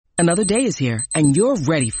Another day is here, and you're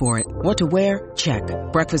ready for it. What to wear? Check.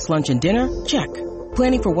 Breakfast, lunch, and dinner? Check.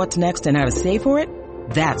 Planning for what's next and how to save for it?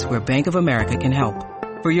 That's where Bank of America can help.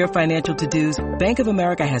 For your financial to-dos, Bank of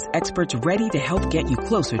America has experts ready to help get you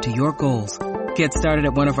closer to your goals. Get started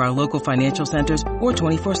at one of our local financial centers or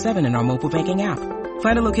 24/7 in our mobile banking app.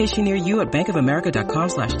 Find a location near you at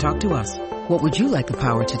bankofamerica.com/talktous. What would you like the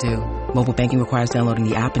power to do? Mobile banking requires downloading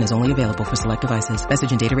the app and is only available for select devices.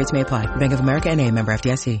 Message and data rates may apply. Bank of America N.A., member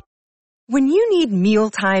FDIC. When you need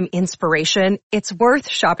mealtime inspiration, it's worth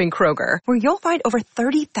shopping Kroger, where you'll find over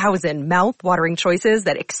 30,000 mouth-watering choices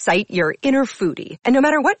that excite your inner foodie. And no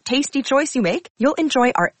matter what tasty choice you make, you'll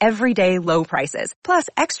enjoy our everyday low prices, plus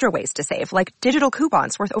extra ways to save, like digital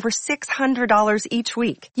coupons worth over $600 each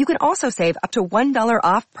week. You can also save up to $1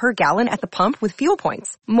 off per gallon at the pump with fuel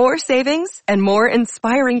points. More savings and more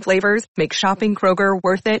inspiring flavors make shopping Kroger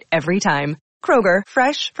worth it every time. Kroger,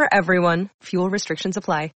 fresh for everyone. Fuel restrictions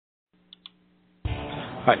apply.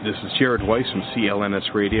 Hi, this is Jared Weiss from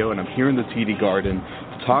CLNS Radio, and I'm here in the TD Garden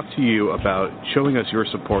to talk to you about showing us your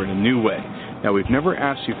support in a new way. Now, we've never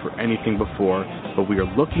asked you for anything before, but we are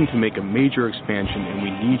looking to make a major expansion, and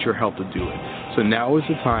we need your help to do it. So now is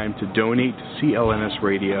the time to donate to CLNS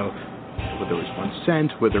Radio, whether it's 1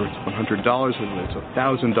 cent, whether it's $100, whether it's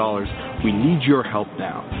 $1,000. We need your help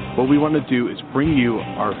now. What we want to do is bring you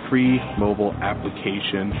our free mobile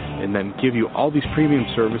application and then give you all these premium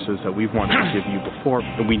services that we've wanted to give you before,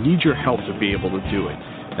 and we need your help to be able to do it.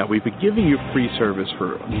 Now, we've been giving you free service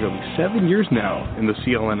for nearly 7 years now in the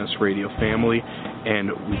CLNS Radio family,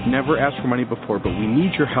 and we've never asked for money before, but we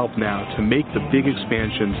need your help now to make the big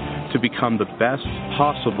expansions to become the best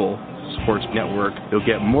possible sports network. You'll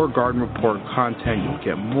get more Garden Report content. You'll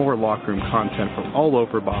get more locker room content from all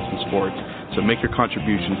over Boston sports. So make your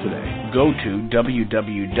contribution today. Go to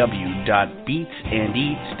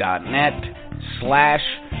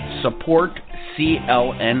www.beatsandeats.net/support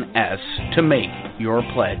CLNS to make your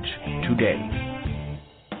pledge today.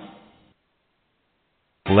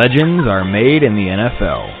 Legends are made in the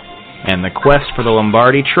NFL, and the quest for the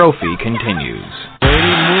Lombardi Trophy continues.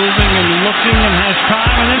 Brady moving and looking and has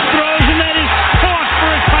time and then throws, and that is caught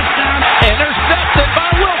for a touchdown. Intercepted by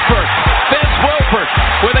Wilford. Vince Wilford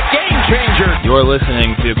with a game changer. You're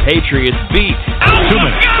listening to Patriots Beat.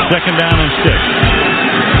 Newman, 2nd down and 6.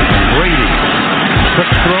 Brady,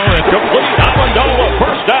 quick throw and complete. Amendola,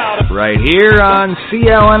 first down. Right here on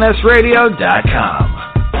CLNSradio.com.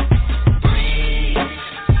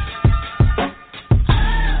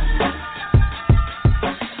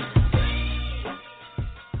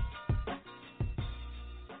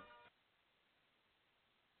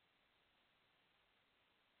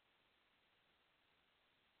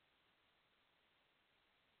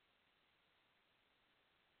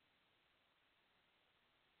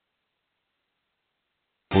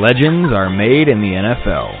 Legends are made in the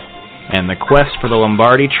NFL, and the quest for the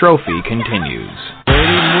Lombardi Trophy continues.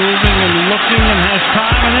 Brady moving and looking and has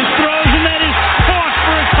time and then throws, and that is caught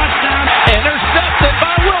for a touchdown. Intercepted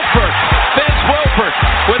by Wilford. Vince Wilford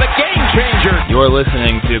with a game changer. You're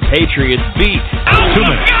listening to Patriots Beat.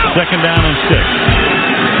 Newman, 2nd down and 6.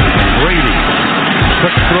 Brady,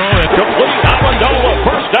 quick throw and complete. Amendola,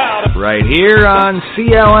 first down. Right here on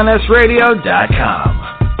CLNSradio.com.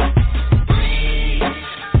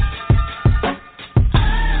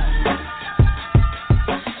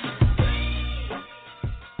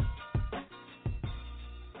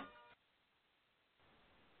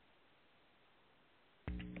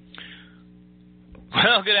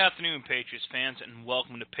 Well, good afternoon, Patriots fans, and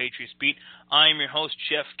welcome to Patriots Beat. I am your host,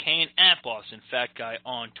 Jeff Kane, at Boston Fat Guy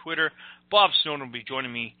on Twitter. Bob Snowden will be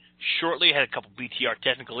joining me shortly. I had a couple BTR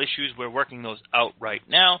technical issues. We're working those out right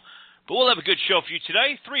now. But we'll have a good show for you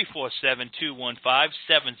today,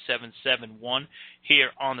 347-215-7771,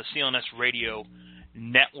 here on the CLNS Radio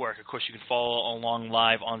Network. Of course, you can follow along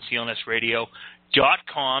live on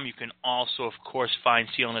clnsradio.com. You can also, of course, find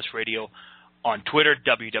CLNS Radio on Twitter,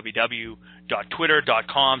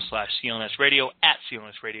 www.twitter.com/CLNSradio, at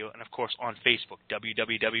CLNSradio, and of course on Facebook,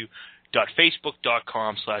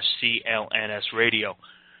 www.facebook.com/CLNSradio.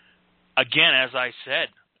 Again, as I said,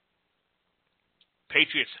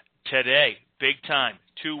 Patriots today, big time,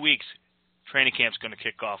 2 weeks, training camp's going to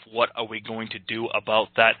kick off. What are we going to do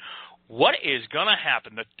about that? What is going to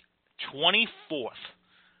happen? The 24th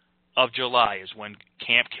of July is when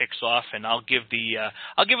camp kicks off, and I'll give a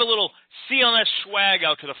little CLNS swag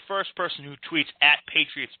out to the first person who tweets at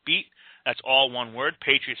Patriots Beat. That's all one word,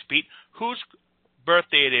 Patriots Beat. Whose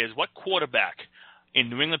birthday it is? What quarterback in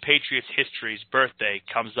New England Patriots history's birthday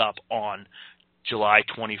comes up on July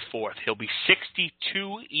 24th. He'll be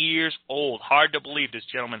 62 years old. Hard to believe this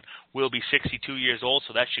gentleman will be 62 years old,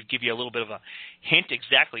 so that should give you a little bit of a hint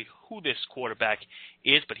exactly who this quarterback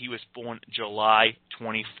is, but he was born July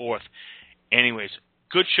 24th. Anyways,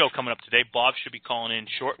 good show coming up today. Bob should be calling in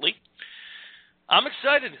shortly. I'm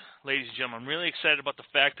excited, ladies and gentlemen. I'm really excited about the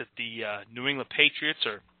fact that the New England Patriots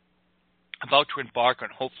are about to embark on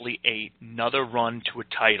hopefully another run to a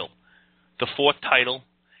title. The fourth title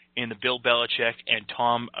in the Bill Belichick and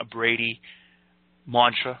Tom Brady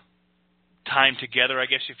mantra. Time together, I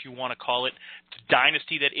guess, if you want to call it. The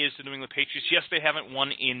dynasty that is the New England Patriots. Yes, they haven't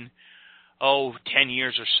won in, 10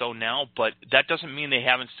 years or so now, but that doesn't mean they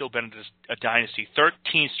haven't still been a dynasty.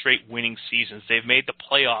 13 straight winning seasons. They've made the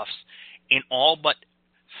playoffs in all but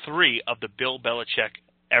 3 of the Bill Belichick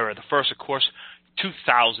era. The first, of course,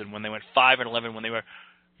 2000, when they went 5-11, when they were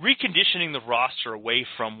reconditioning the roster away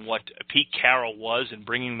from what Pete Carroll was and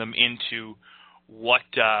bringing them into what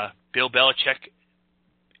Bill Belichick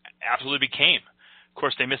absolutely became. Of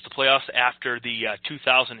course, they missed the playoffs after the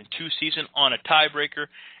 2002 season on a tiebreaker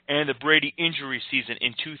and the Brady injury season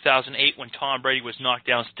in 2008 when Tom Brady was knocked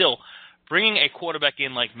down. Still, bringing a quarterback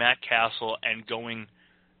in like Matt Castle and going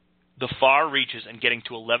the far reaches and getting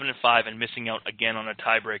to 11-5 and missing out again on a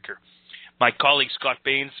tiebreaker. My colleague Scott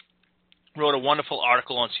Baines wrote a wonderful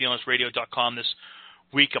article on CLNSradio.com this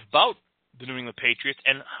week about the New England Patriots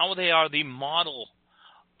and how they are the model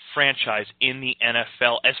franchise in the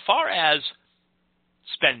NFL as far as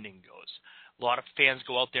spending goes. A lot of fans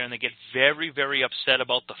go out there and they get very, very upset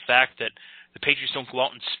about the fact that the Patriots don't go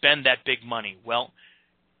out and spend that big money. Well,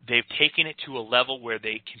 they've taken it to a level where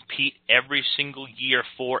they compete every single year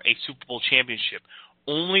for a Super Bowl championship.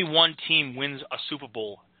 Only one team wins a Super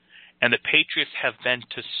Bowl, and the Patriots have been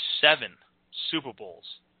to 7 Super Bowls.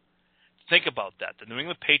 Think about that. The New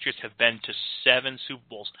England Patriots have been to 7 Super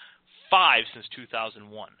Bowls, 5 since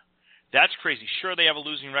 2001. That's crazy. Sure, they have a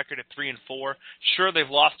losing record at 3-4. Sure, they've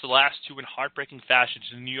lost the last 2 in heartbreaking fashion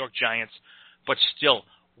to the New York Giants. But still,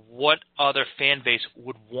 what other fan base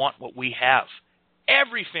would want what we have?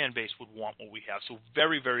 Every fan base would want what we have. So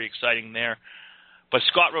very, very exciting there. But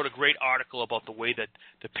Scott wrote a great article about the way that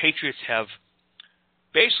the Patriots have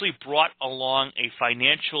basically brought along a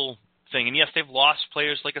financial thing. And yes, they've lost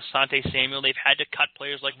players like Asante Samuel. They've had to cut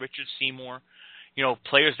players like Richard Seymour. You know,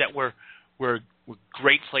 players that were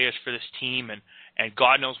great players for this team. And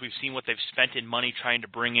God knows we've seen what they've spent in money trying to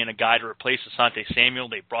bring in a guy to replace Asante Samuel.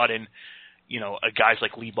 They brought in, guys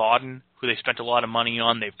like Lee Bawden, who they spent a lot of money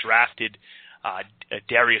on. They've drafted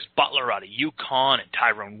Darius Butler out of UConn and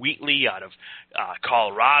Tyrone Wheatley out of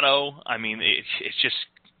Colorado. I mean, it's just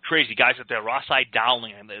crazy. Guys out there, Rossai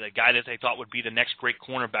Dowling, the guy that they thought would be the next great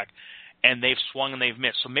cornerback, and they've swung and they've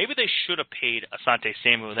missed. So maybe they should have paid Asante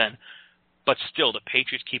Samuel then, but still, the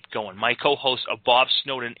Patriots keep going. My co-host Bob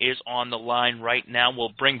Snowden is on the line right now.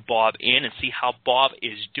 We'll bring Bob in and see how Bob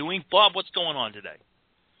is doing. Bob, what's going on today?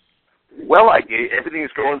 Well, everything is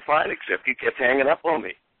going fine, except you kept hanging up on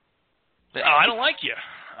me. I don't like you.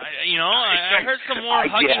 I heard some more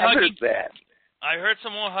huggy. I heard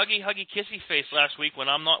some more huggy kissy face last week when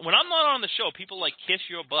I'm not on the show. People like kiss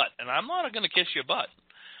your butt, and I'm not going to kiss your butt.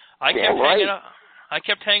 I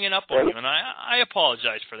kept hanging up on you, and I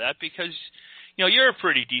apologize for that because you're a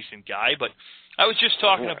pretty decent guy. But I was just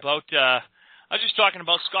talking about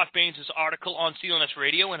Scott Baines' article on CLNS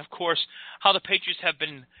Radio, and of course how the Patriots have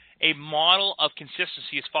been a model of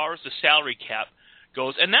consistency as far as the salary cap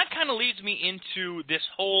goes. And that kind of leads me into this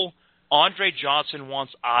whole Andre Johnson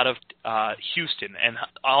wants out of Houston, and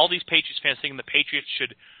all these Patriots fans thinking the Patriots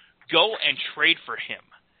should go and trade for him.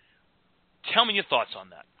 Tell me your thoughts on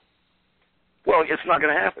that. Well, it's not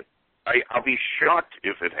going to happen. I'll be shocked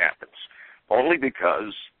if it happens, only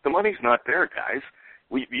because the money's not there, guys.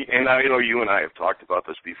 And I know you and I have talked about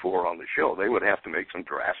this before on the show. They would have to make some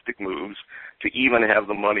drastic moves to even have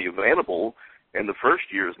the money available. And the first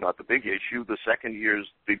year is not the big issue. The second year is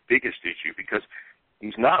the biggest issue because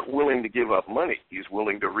he's not willing to give up money. He's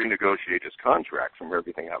willing to renegotiate his contract from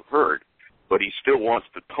everything I've heard. But he still wants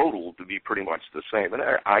the total to be pretty much the same. And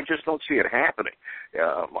I just don't see it happening.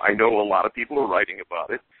 I know a lot of people are writing about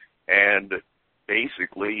it. And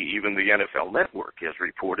basically even the NFL Network has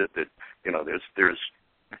reported that, there's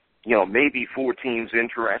maybe 4 teams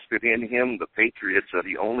interested in him. The Patriots are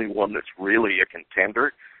the only one that's really a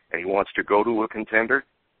contender, and he wants to go to a contender.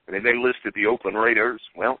 And then they listed the Oakland Raiders.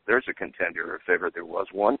 Well, there's a contender if ever there was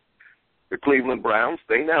one. The Cleveland Browns,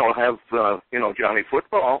 they now have, Johnny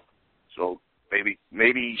Football. So maybe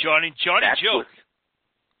Johnny Joke.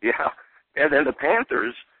 Yeah. And then the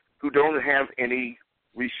Panthers, who don't have any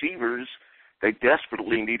receivers They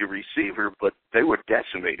desperately need a receiver, but they were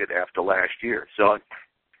decimated after last year. So,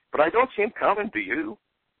 but I don't see him coming, do you?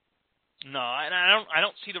 No, and I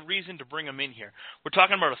don't see the reason to bring him in here. We're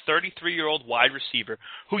talking about a 33-year-old wide receiver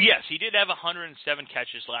who, yes, he did have 107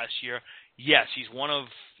 catches last year. Yes, he's one of,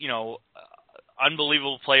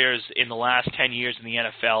 unbelievable players in the last 10 years in the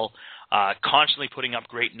NFL, constantly putting up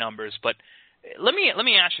great numbers. But let me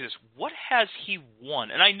ask you this: what has he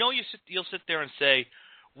won? And I know you'll sit there and say,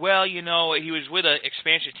 well, he was with an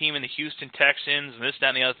expansion team in the Houston Texans and this, that,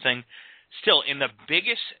 and the other thing. Still, in the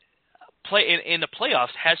biggest in the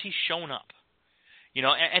playoffs, has he shown up?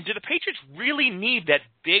 And do the Patriots really need that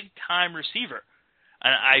big-time receiver?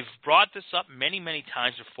 And I've brought this up many, many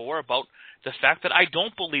times before about the fact that I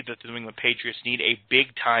don't believe that the New England Patriots need a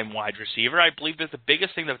big-time wide receiver. I believe that the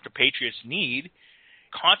biggest thing that the Patriots need,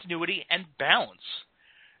 continuity and balance.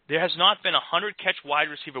 There has not been a 100-catch wide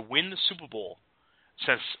receiver win the Super Bowl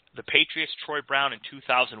since the Patriots' Troy Brown in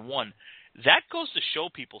 2001. That goes to show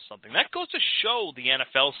people something. That goes to show the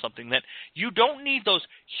NFL something, that you don't need those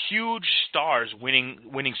huge stars winning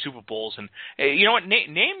Super Bowls. And you know what? Name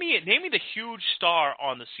me the huge star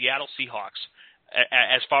on the Seattle Seahawks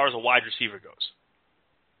as far as a wide receiver goes.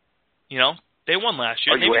 They won last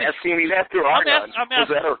year. Are you asking me that through Argon?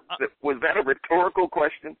 Was that a rhetorical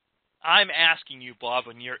question? I'm asking you, Bob,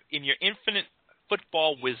 in your infinite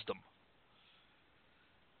football wisdom.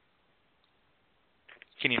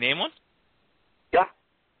 Can you name one? Yeah.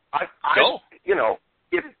 Go.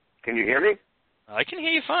 Can you hear me? I can hear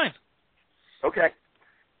you fine. Okay.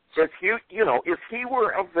 So if he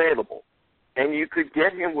were available and you could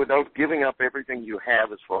get him without giving up everything you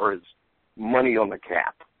have as far as money on the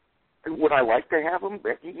cap, would I like to have him?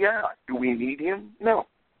 Yeah. Do we need him? No.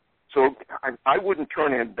 So I wouldn't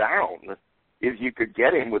turn him down if you could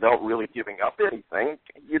get him without really giving up anything.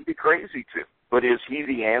 You'd be crazy to. But is he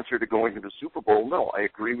the answer to going to the Super Bowl? No, I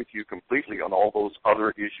agree with you completely on all those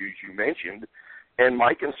other issues you mentioned. And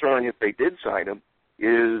my concern, if they did sign him,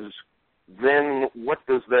 is then what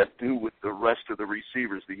does that do with the rest of the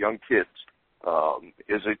receivers, the young kids?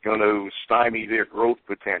 Is it going to stymie their growth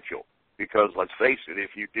potential? Because let's face it,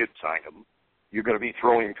 if you did sign him, you're going to be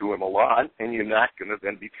throwing to him a lot, and you're not going to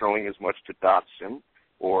then be throwing as much to Dotson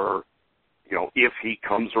or, if he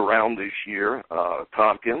comes around this year,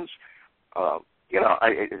 Tompkins.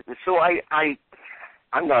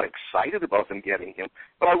 I'm not excited about them getting him,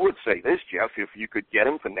 but I would say this, Jeff, if you could get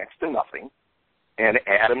him for next to nothing and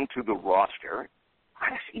add him to the roster,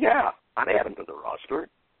 I'd add him to the roster.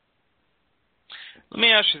 Let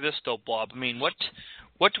me ask you this, though, Bob. I mean, what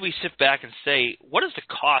do we sit back and say, what is the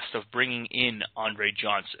cost of bringing in Andre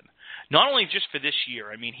Johnson? Not only just for this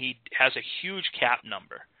year, I mean, he has a huge cap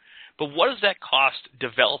number, but what does that cost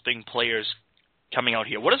developing players coming out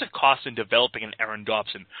here? What does it cost in developing an Aaron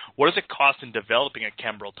Dobson? What does it cost in developing a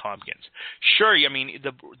Kenbrell Tompkins? Sure, I mean,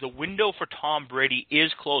 the window for Tom Brady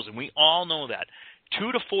is closing. We all know that.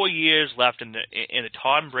 2 to 4 years left in the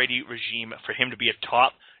Tom Brady regime for him to be a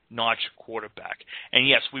top-notch quarterback. And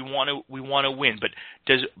yes, we want to win, but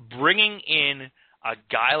does bringing in a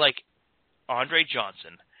guy like Andre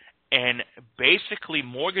Johnson and basically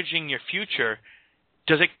mortgaging your future,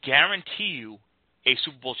 does it guarantee you a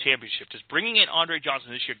Super Bowl championship? Does bringing in Andre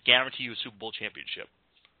Johnson this year guarantee you a Super Bowl championship?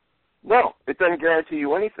 No, it doesn't guarantee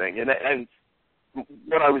you anything. And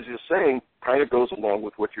what I was just saying kind of goes along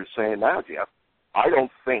with what you're saying now, Jeff. I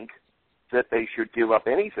don't think that they should give up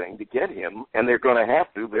anything to get him, and they're going to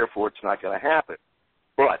have to, therefore it's not going to happen.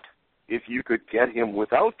 But if you could get him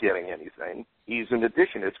without getting anything, he's an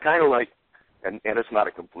addition. It's kind of like, and it's not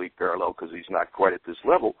a complete parallel because he's not quite at this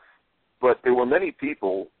level, but there were many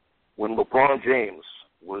people when LeBron James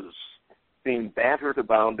was being bantered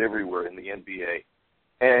abound everywhere in the NBA,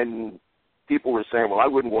 and people were saying, well, I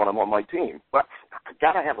wouldn't want him on my team. But I've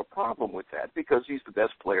got to have a problem with that because he's the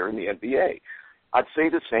best player in the NBA. I'd say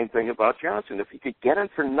the same thing about Johnson. If you could get him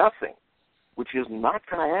for nothing, which is not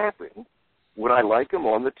going to happen, would I like him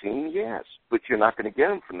on the team? Yes. But you're not going to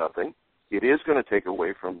get him for nothing. It is going to take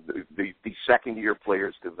away from the second-year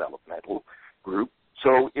players' developmental group.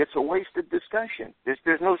 So it's a wasted discussion.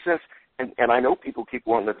 There's no sense, and I know people keep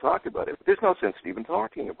wanting to talk about it, but there's no sense even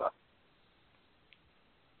talking about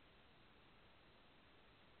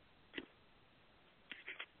it.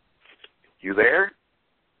 You there?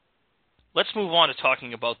 Let's move on to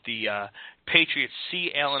talking about the Patriots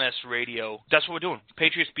CLNS radio. That's what we're doing.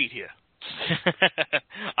 Patriots beat here.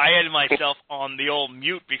 I had myself on the old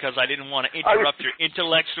mute because I didn't want to interrupt your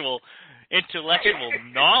intellectual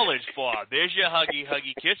knowledge, Bob. There's your huggy,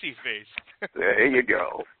 kissy face. There you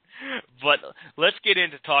go. But let's get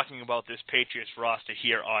into talking about this Patriots roster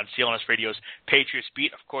here on CLNS Radio's Patriots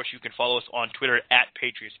Beat. Of course, you can follow us on Twitter at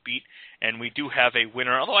Patriots Beat, and we do have a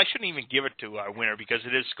winner, although I shouldn't even give it to our winner because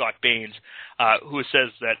it is Scott Baines, who says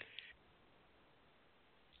that,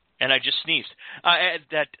 and I just sneezed,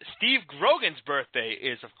 that Steve Grogan's birthday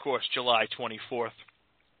is, of course, July 24th.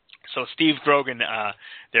 So Steve Grogan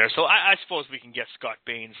there. So I suppose we can get Scott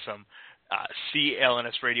Baines some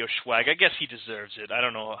CLNS Radio swag. I guess he deserves it. I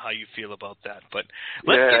don't know how you feel about that, but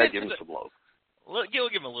let's give him some love. We'll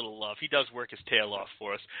give him a little love. He does work his tail off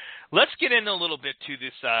for us. Let's get in a little bit to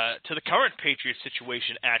this to the current Patriots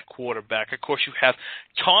situation at quarterback. Of course, you have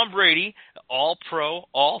Tom Brady, All-Pro,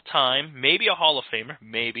 all-time, maybe a Hall of Famer,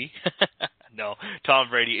 maybe. No, Tom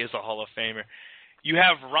Brady is a Hall of Famer. You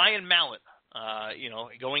have Ryan Mallett.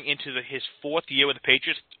 Going into his fourth year with the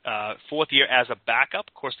Patriots, fourth year as a backup.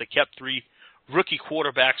 Of course, they kept three rookie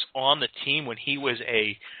quarterbacks on the team when he was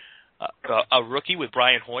a rookie with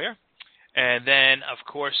Brian Hoyer. And then, of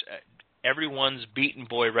course, everyone's beaten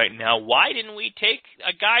boy right now. Why didn't we take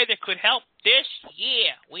a guy that could help this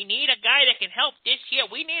year? We need a guy that can help this year.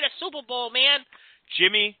 We need a Super Bowl, man.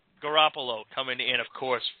 Jimmy Garoppolo coming in, of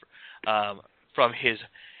course, from his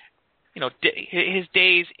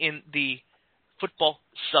days in the football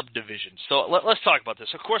subdivision. So let's talk about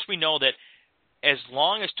this. Of course, we know that as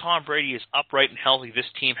long as Tom Brady is upright and healthy, this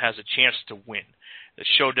team has a chance to win. It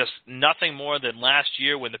showed us nothing more than last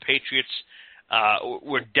year when the Patriots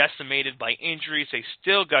were decimated by injuries. They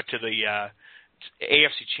still got to the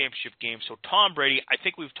AFC Championship game. So Tom Brady, I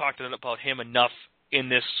think we've talked about him enough in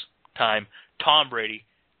this time. Tom Brady,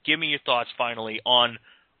 give me your thoughts finally on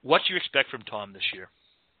what you expect from Tom this year.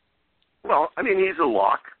 Well, I mean, he's a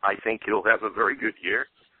lock. I think he'll have a very good year.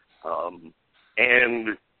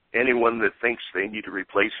 And anyone that thinks they need to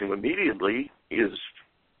replace him immediately is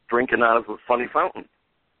drinking out of a funny fountain.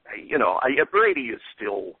 Brady is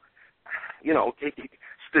still,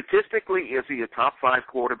 statistically, is he a top 5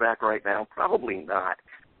 quarterback right now? Probably not.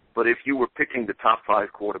 But if you were picking the top 5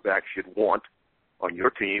 quarterbacks you'd want on your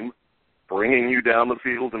team, bringing you down the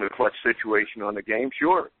field in a clutch situation on the game,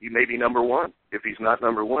 sure, he may be number 1. If he's not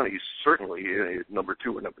number 1, he's certainly number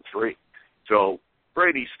 2 or number 3. So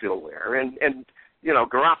Brady's still there. And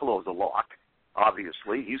Garoppolo's a lock.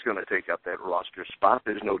 Obviously, he's going to take up that roster spot.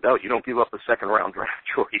 There's no doubt. You don't give up a second-round draft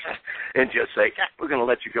choice and just say, we're going to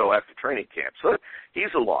let you go after training camp. So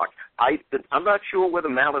he's a lock. I'm not sure whether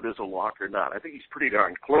Mallett is a lock or not. I think he's pretty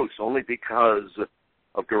darn close, only because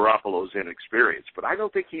of Garoppolo's inexperience. But I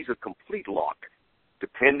don't think he's a complete lock,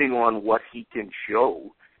 depending on what he can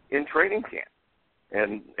show in training camp.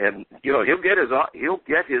 And he'll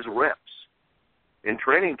get his reps in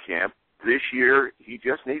training camp. This year, he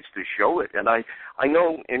just needs to show it. And I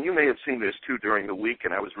know, and you may have seen this too during the week,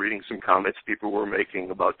 and I was reading some comments people were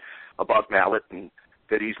making about Mallett and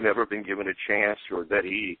that he's never been given a chance, or that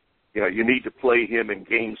you need to play him in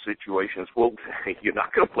game situations. Well, you're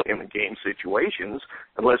not going to play him in game situations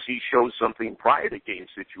unless he shows something prior to game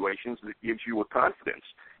situations that gives you a confidence.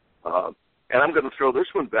 And I'm going to throw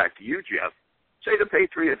this one back to you, Jeff. Say the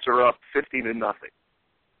Patriots are up 50-0.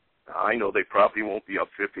 I know they probably won't be up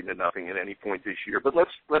 50-0 at any point this year, but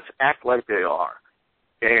let's act like they are.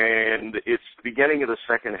 And it's the beginning of the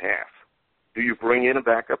second half. Do you bring in a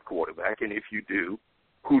backup quarterback? And if you do,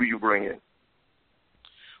 who do you bring in?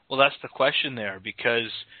 Well, that's the question there,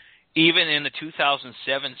 because even in the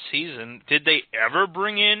 2007 season, did they ever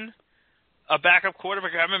bring in a backup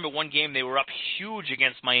quarterback? I remember one game they were up huge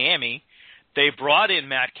against Miami. They brought in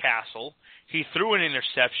Matt Castle. He threw an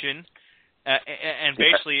interception. And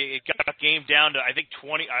basically, it got the game down to, I think,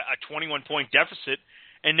 a 21-point deficit.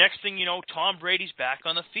 And next thing you know, Tom Brady's back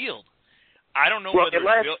on the field. I don't know whether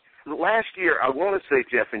last year, I want to say,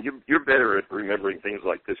 Jeff, and you're better at remembering things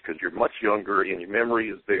like this because you're much younger and your memory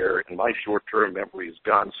is there, and my short-term memory is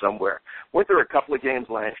gone somewhere. Weren't there a couple of games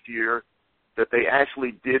last year that they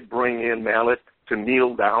actually did bring in Mallett to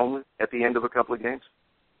kneel down at the end of a couple of games?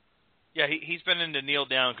 Yeah, he's been in to kneel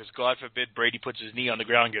down because, God forbid, Brady puts his knee on the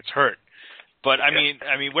ground and gets hurt. But, I mean,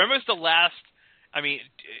 when was the last –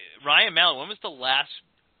 Ryan Mallett, when was the last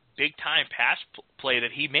big-time pass play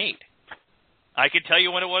that he made? I can tell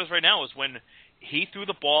you when it was right now. It was when he threw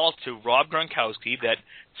the ball to Rob Gronkowski that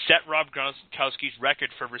set Rob Gronkowski's record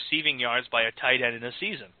for receiving yards by a tight end in a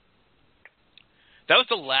season. That was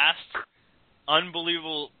the last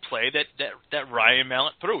unbelievable play that Ryan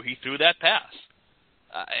Mallett threw. He threw that pass.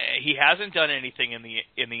 He hasn't done anything in the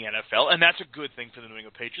NFL, and that's a good thing for the New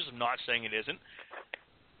England Patriots. I'm not saying it isn't.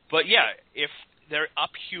 But, yeah, if they're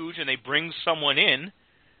up huge and they bring someone in,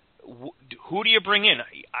 who do you bring in?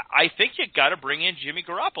 I think you got to bring in Jimmy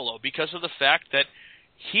Garoppolo because of the fact that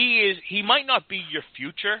he might not be your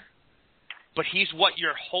future, but he's what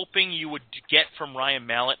you're hoping you would get from Ryan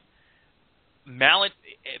Mallett. Mallett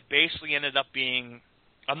basically ended up being,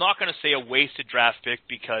 I'm not going to say a wasted draft pick,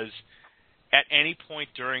 because at any point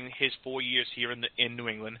during his 4 years here in New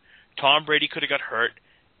England, Tom Brady could have got hurt,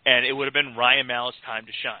 and it would have been Ryan Mallett's time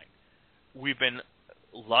to shine. We've been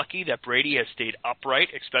lucky that Brady has stayed upright,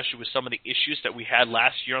 especially with some of the issues that we had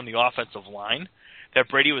last year on the offensive line, that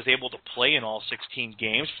Brady was able to play in all 16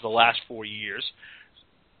 games for the last 4 years.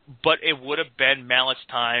 But it would have been Mallett's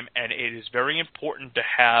time, and it is very important to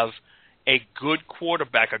have a good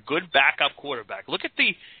quarterback, a good backup quarterback. Look at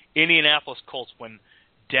the Indianapolis Colts when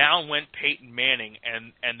down went Peyton Manning,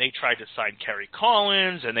 and they tried to sign Kerry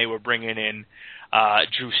Collins, and they were bringing in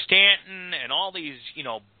Drew Stanton and all these,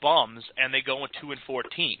 bums, and they go in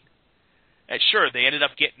 2-14. And sure, they ended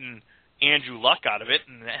up getting Andrew Luck out of it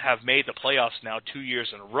and have made the playoffs now 2 years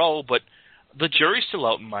in a row, but the jury's still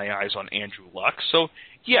out in my eyes on Andrew Luck. So,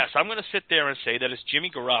 yes, I'm going to sit there and say that it's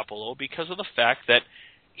Jimmy Garoppolo because of the fact that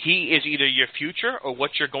he is either your future or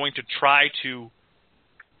what you're going to try to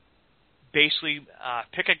basically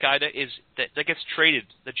pick a guy that gets traded,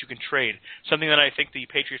 that you can trade. Something that I think the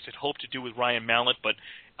Patriots had hoped to do with Ryan Mallett, but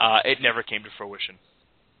it never came to fruition.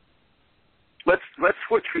 Let's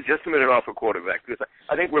switch for just a minute off of quarterback, because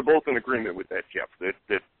I think we're both in agreement with that, Jeff.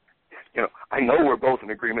 That I know we're both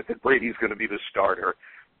in agreement that Brady's going to be the starter.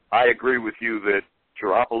 I agree with you that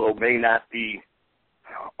Garoppolo may not be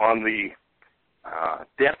on the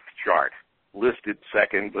depth chart listed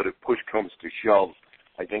second, but if push comes to shove,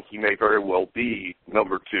 I think he may very well be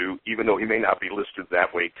number two, even though he may not be listed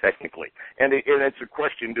that way technically. And it's a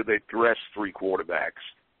question, do they dress three quarterbacks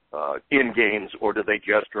in games, or do they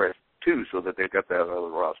just dress two so that they've got that other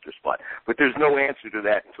roster spot? But there's no answer to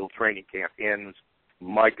that until training camp ends.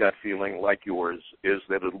 My gut feeling, like yours, is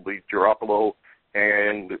that it'll be Garoppolo,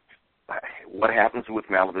 and what happens with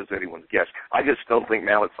Mallett is anyone's guess. I just don't think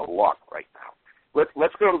Mallett's a lock right now.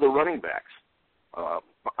 Let's go to the running backs.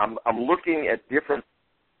 I'm looking at different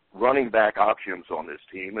running back options on this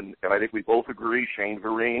team, and I think we both agree Shane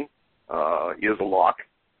Vereen is a lock.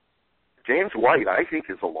 James White, I think,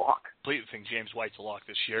 is a lock. I completely think James White's a lock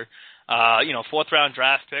this year. Fourth-round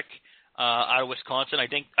draft pick out of Wisconsin. I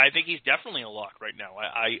think he's definitely a lock right now.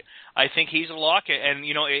 I think he's a lock, and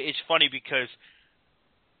it's funny because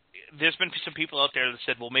there's been some people out there that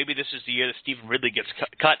said, well, maybe this is the year that Stephen Ridley gets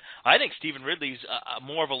cut. I think Stephen Ridley's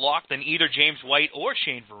more of a lock than either James White or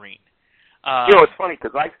Shane Vereen. It's funny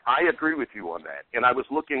because I agree with you on that. And I was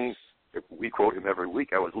looking, we quote him every week,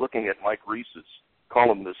 I was looking at Mike Reese's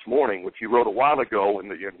column this morning, which he wrote a while ago,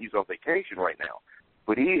 and he's on vacation right now.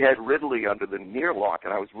 But he had Ridley under the near lock,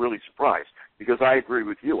 and I was really surprised because I agree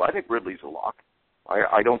with you. I think Ridley's a lock.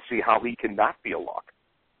 I don't see how he cannot be a lock.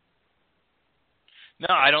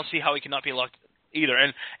 No, I don't see how he cannot be locked either.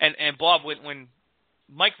 And Bob, when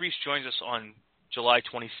Mike Reese joins us on July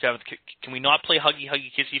 27th, can we not play huggy,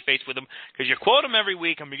 kissy face with him? Because you quote him every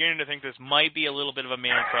week. I'm beginning to think this might be a little bit of a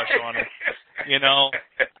man crush on him.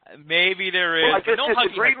 Maybe there is. Well, I just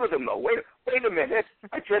disagreed with him, though. Wait a minute.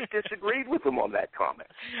 I just disagreed with him on that comment.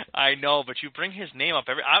 I know, but you bring his name up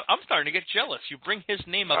every. I'm starting to get jealous. You bring his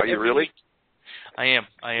name up. Are you every really? week. I am.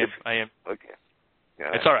 Okay.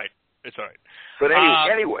 Yeah. It's all right. But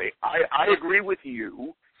anyway, I agree with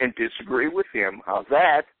you and disagree with him. How's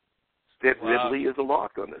that? That Ridley is a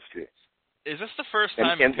lock on this team. Is this the first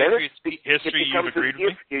time in Patriots history you've agreed with me?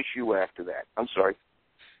 It becomes an if issue after that. I'm sorry.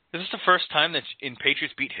 Is this the first time that in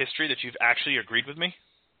Patriots beat history that you've actually agreed with me?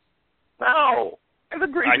 No, I've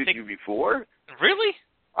agreed with you before. Really?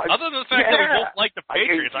 Other than the fact that we both like the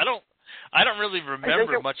Patriots, I don't really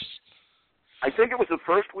remember much. I think it was the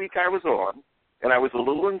first week I was on, and I was a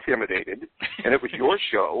little intimidated, and it was your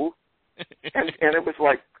show, and it was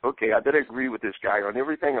like, okay, I better agree with this guy on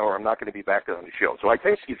everything, or I'm not going to be back on the show. So I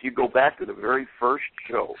think if you go back to the very first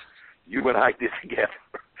show you and I did together,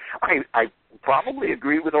 I probably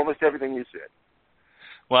agree with almost everything you said.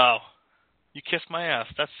 Wow. You kissed my ass.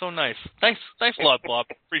 That's so nice. Thanks a lot, Bob.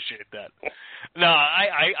 Appreciate that. No,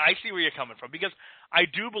 I see where you're coming from, because I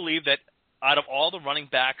do believe that out of all the running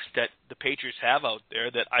backs that the Patriots have out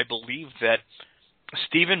there, that I believe that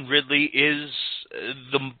Stephen Ridley is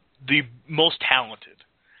the most talented.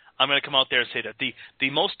 I'm going to come out there and say that. The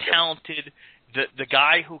most talented, the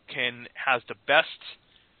guy who has the best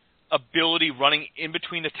ability running in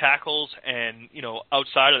between the tackles and,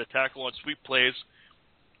 outside of the tackle on sweep plays.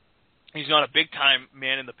 He's not a big-time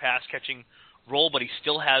man in the pass-catching role, but he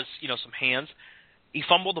still has, some hands. He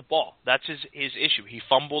fumbled the ball. That's his issue. He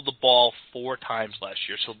fumbled the ball 4 times last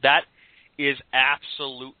year. So that is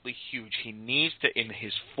absolutely huge. He needs to, in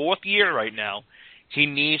his 4th year right now, He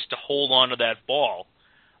needs to hold on to that ball.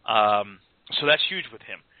 So that's huge with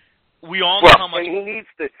him. We all know how much he needs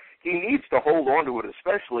to hold on to it,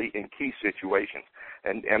 especially in key situations.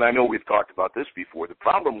 And I know we've talked about this before. The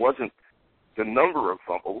problem wasn't the number of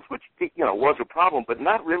fumbles, which was a problem, but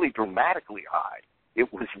not really dramatically high.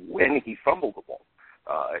 It was when he fumbled the ball.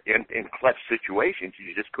 In clutch situations,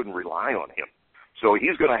 you just couldn't rely on him. So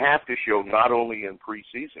he's going to have to show not only in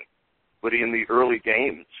preseason, but in the early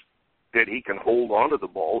games that he can hold on to the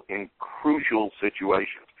ball in crucial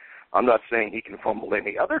situations. I'm not saying he can fumble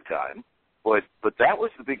any other time, but that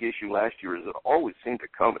was the big issue last year, is it always seemed to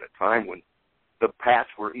come at a time when the Pats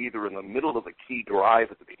were either in the middle of a key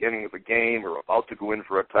drive at the beginning of the game or about to go in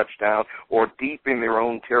for a touchdown or deep in their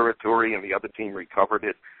own territory and the other team recovered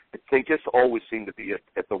it. They just always seem to be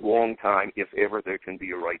at the wrong time, if ever there can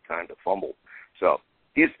be a right time to fumble. So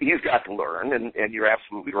he's got to learn, and you're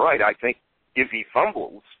absolutely right. I think if he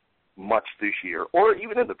fumbles much this year, or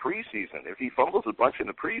even in the preseason, if he fumbles a bunch in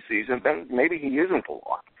the preseason, then maybe he isn't a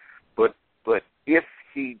lock. But if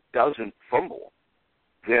he doesn't fumble,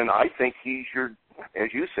 then I think he's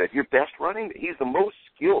as you said, your best running. He's the most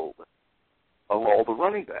skilled of all the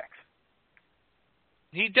running backs.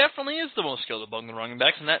 He definitely is the most skilled among the running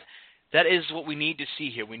backs, and that is what we need to see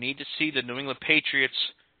here. We need to see the New England Patriots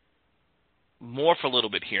morph a little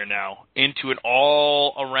bit here now into an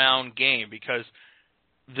all-around game, because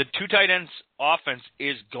the two tight ends offense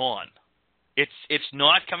is gone. It's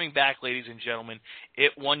not coming back, ladies and gentlemen.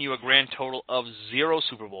 It won you a grand total of 0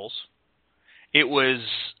 Super Bowls. It was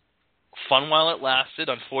fun while it lasted.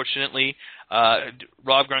 Unfortunately,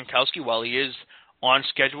 Rob Gronkowski, while he is on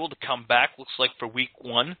schedule to come back, looks like for week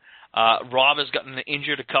 1, Rob has gotten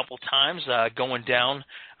injured a couple times, going down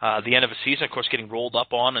the end of a season, of course getting rolled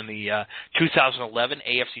up on in the 2011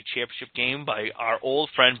 AFC Championship game by our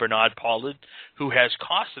old friend Bernard Pollard, who has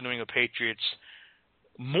cost the New England Patriots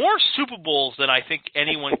more Super Bowls than I think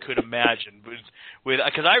anyone could imagine.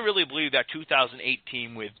 Because I really believe that 2008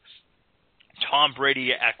 team with Tom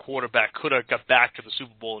Brady at quarterback could have got back to the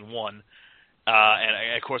Super Bowl and won.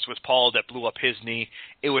 And, of course, it was Pollard that blew up his knee.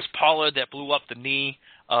 It was Pollard that blew up the knee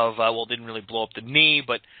of, didn't really blow up the knee,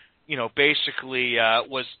 but, basically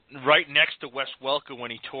was right next to Wes Welker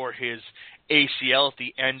when he tore his ACL at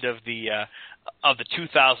the end of the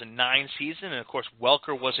 2009 season. And, of course,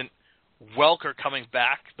 Welker wasn't Welker coming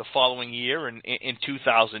back the following year in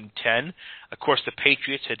 2010. Of course, the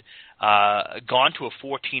Patriots had gone to a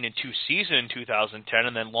 14-2 season in 2010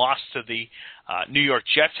 and then lost to the New York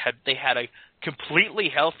Jets. They had a completely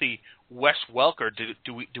healthy Wes Welker.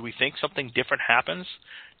 Do we think something different happens?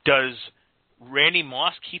 Does Randy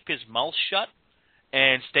Moss keep his mouth shut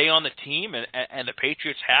and stay on the team, and the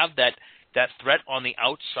Patriots have that threat on the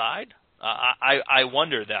outside? I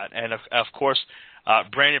wonder that. And, of course,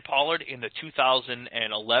 Brandon Pollard in the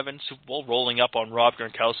 2011 Super Bowl, rolling up on Rob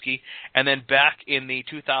Gronkowski, and then back in the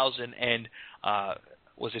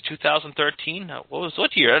 2013?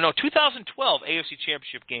 What year? No, 2012 AFC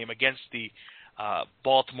Championship game against the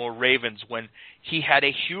Baltimore Ravens, when he had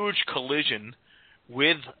a huge collision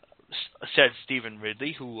with said Stephen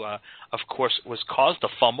Ridley, who, of course, was caused a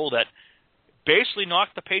fumble that basically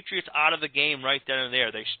knocked the Patriots out of the game right then and there.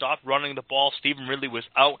 They stopped running the ball. Stephen Ridley was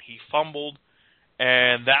out. He fumbled.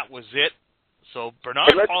 And that was it. So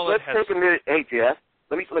Bernard Pollard has... Let's take a minute. Hey, Jeff,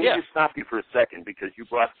 let me just stop you for a second, because you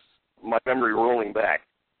brought my memory rolling back.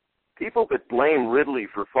 People that blame Ridley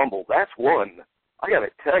for fumble, that's one. I got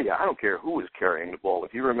to tell you, I don't care who was carrying the ball.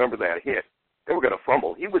 If you remember that hit, they were going to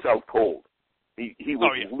fumble. He was out cold. He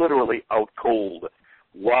was literally out cold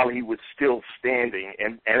while he was still standing.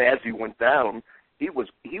 And as he went down, he was.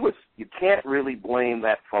 You can't really blame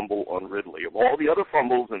that fumble on Ridley. Of all the other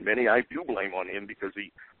fumbles, and many I do blame on him, because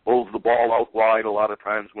he pulls the ball out wide a lot of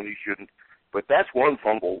times when he shouldn't. But that's one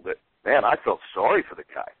fumble that, man, I felt sorry for the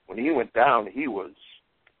guy. When he went down, he was,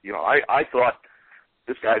 I thought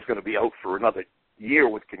this guy's going to be out for another year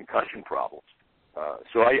with concussion problems.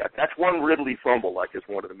 That's one Ridley fumble I just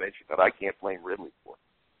wanted to mention that I can't blame Ridley for.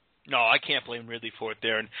 No, I can't blame Ridley for it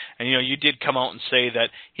there. And you did come out and say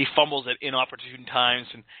that he fumbles at inopportune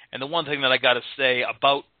times. And the one thing that I got to say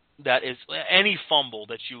about that is any fumble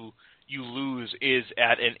that you lose is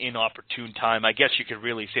at an inopportune time. I guess you could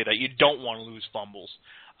really say that. You don't want to lose fumbles.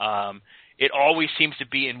 It always seems to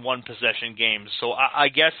be in one-possession games. So I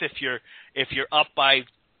guess if you're up by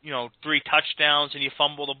 3 touchdowns and you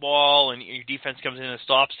fumble the ball and your defense comes in and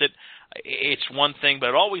stops it, it's one thing, but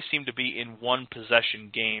it always seemed to be in one-possession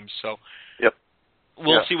games. So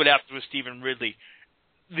we'll see what happens with Stephen Ridley.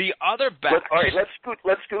 The other back. All right, let's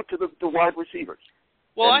go to the wide receivers.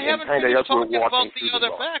 Well, and, I haven't finished talking about the other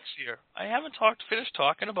backs here. I haven't finished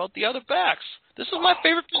talking about the other backs. This is my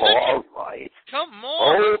favorite position. All right. Come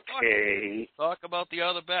on. Okay. Talk about the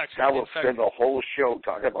other backs. Now we'll spend the whole show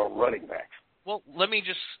talking about running backs. Well, let me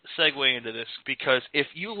just segue into this, because if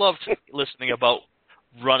you love listening about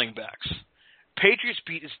running backs, Patriots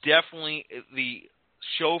Beat is definitely the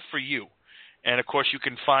show for you. And, of course, you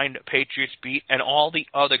can find Patriots Beat and all the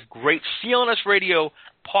other great CLNS Radio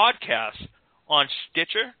podcasts on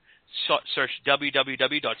Stitcher. Search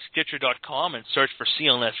www.stitcher.com and search for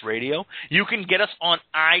CLNS Radio. You can get us on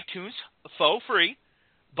iTunes for free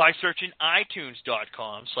by searching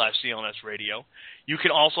itunes.com/CLNS Radio. You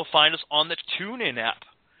can also find us on the TuneIn app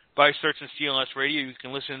by searching CLNS Radio. You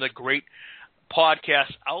can listen to the great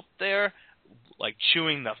podcasts out there like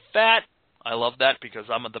Chewing the Fat. I love that because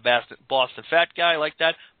I'm the Boston Fat guy. I like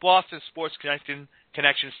that. Boston Sports Connection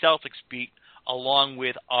Celtics Beat, along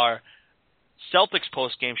with our Celtics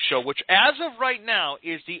postgame show, which as of right now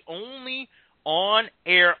is the only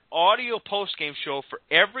on-air audio postgame show for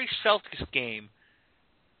every Celtics game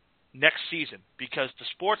next season, because the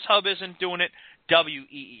Sports Hub isn't doing it,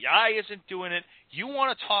 WEEI isn't doing it. You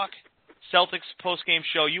want to talk Celtics postgame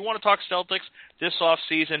show, you want to talk Celtics this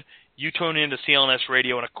offseason, you tune in to CLNS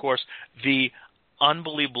Radio, and of course the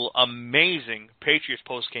unbelievable, amazing Patriots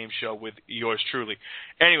postgame show with yours truly.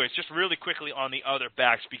 Anyways, just really quickly on the other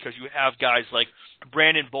backs, because you have guys like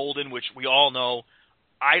Brandon Bolden, which we all know,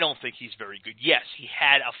 I don't think he's very good. Yes, he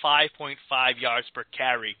had a 5.5 yards per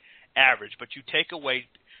carry average, but you take away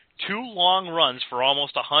 2 long runs for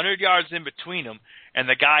almost 100 yards in between them, and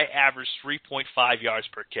the guy averaged 3.5 yards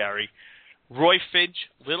per carry. Roy Fidge,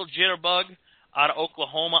 little jitterbug, out of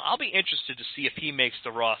Oklahoma. I'll be interested to see if he makes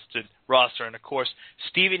the roster. And, of course,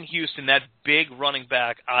 Stephen Houston, that big running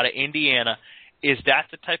back out of Indiana, is that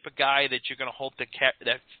the type of guy that you're going to hope that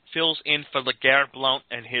fills in for LeGarrette Blount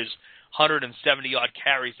and his 170-odd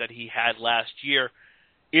carries that he had last year?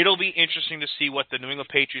 It'll be interesting to see what the New England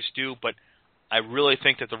Patriots do, but I really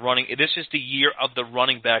think that this is the year of the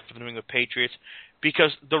running back for the New England Patriots,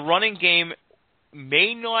 because the running game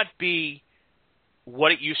may not be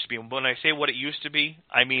what it used to be. And when I say what it used to be,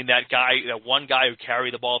 I mean that one guy who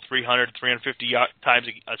carried the ball 300, 350 times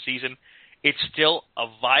a season. It's still a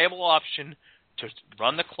viable option to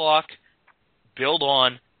run the clock, build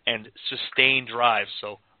on, and sustain drives.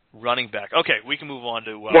 So running back. Okay, we can move on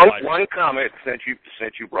to one comment, since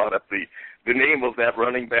you brought up the name of that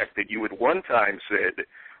running back that you at one time said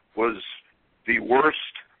was the worst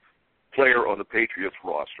player on the Patriots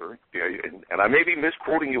roster, and I may be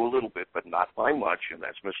misquoting you a little bit, but not by much, and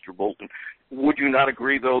that's Mr. Bolton. Would you not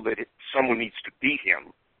agree, though, that someone needs to beat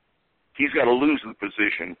him? He's got to lose the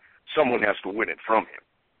position. Someone has to win it from him.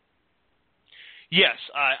 Yes,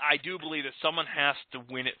 I do believe that someone has to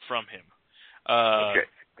win it from him. Okay,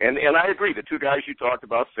 and I agree. The 2 guys you talked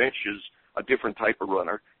about, Finch is a different type of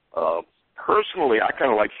runner. Personally, I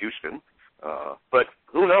kind of like Houston. But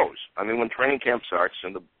who knows? I mean, when training camp starts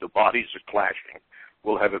and the bodies are clashing,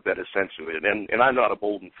 we'll have a better sense of it. And I'm not a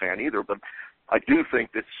Bolden fan either, but I do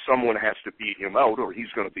think that someone has to beat him out or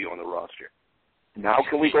he's going to be on the roster. Now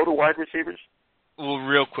can we go to wide receivers? Well,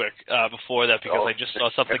 real quick before that, because I just saw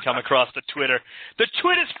something come across the Twitter. The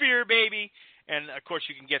Twittersphere, baby! And, of course,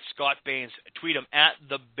 you can get Scott Baines. Tweet him at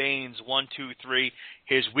TheBaines123.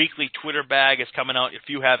 His weekly Twitter bag is coming out. If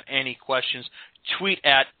you have any questions, tweet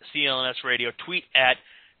at CLNS Radio. Tweet at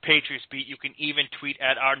Patriots Beat. You can even tweet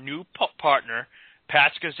at our new partner,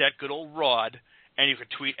 Pat's Gazette, good old Rod. And you can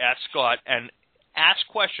tweet at Scott and ask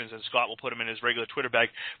questions, and Scott will put them in his regular Twitter bag.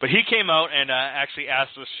 But he came out and actually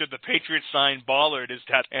asked us, should the Patriots sign Ballard? Is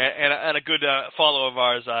that and a good follow of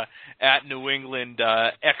ours at New England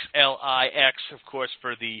XLIX, of course,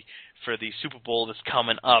 for the Super Bowl that's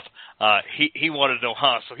coming up. He wanted to know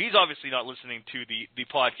how. So he's obviously not listening to the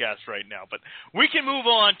podcast right now. But we can move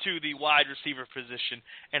on to the wide receiver position,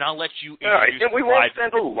 and I'll let you introduce. All right, and we won't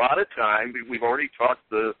spend a lot of time. We've already talked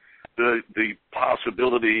the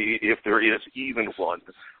possibility, if there is even one,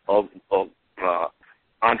 of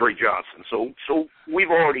Andre Johnson. So we've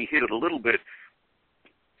already hit it a little bit.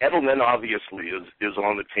 Edelman obviously is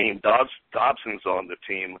on the team. Dobson's on the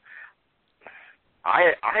team.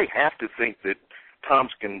 I have to think that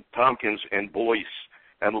Tompkins and Boyce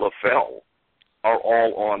and LaFell are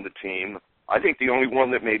all on the team. I think the only one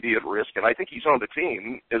that may be at risk, and I think he's on the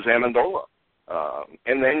team, is Amendola.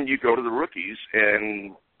 And then you go to the rookies,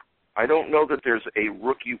 and I don't know that there's a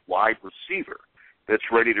rookie wide receiver that's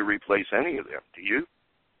ready to replace any of them. Do you?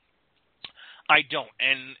 I don't.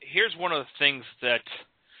 And here's one of the things that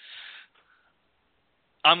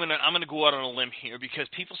I'm gonna go out on a limb here because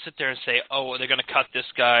people sit there and say, "Oh, they're gonna cut this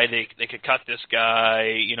guy. They could cut this guy.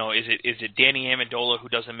 You know, is it Danny Amendola who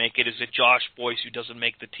doesn't make it? Is it Josh Boyce who doesn't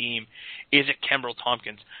make the team? Is it Kenbrell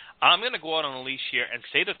Tompkins?" I'm gonna go out on a leash here and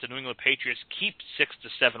say that the New England Patriots keep 6 to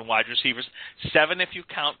 7 wide receivers, 7 if you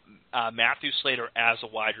count Matthew Slater as a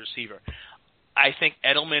wide receiver. I think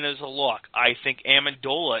Edelman is a lock. I think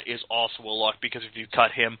Amendola is also a lock because if you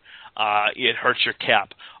cut him, it hurts your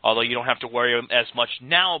cap. Although you don't have to worry as much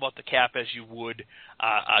now about the cap as you would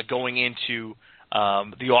going into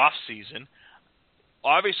the off season.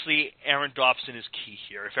 Obviously, Aaron Dobson is key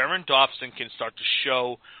here. If Aaron Dobson can start to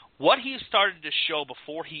show what he started to show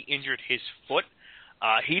before he injured his foot,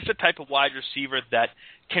 he's the type of wide receiver that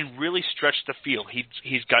can really stretch the field.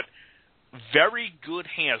 He's got very good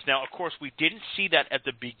hands. Now, of course, we didn't see that at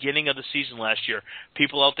the beginning of the season last year.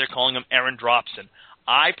 People out there calling him Aaron Dropson.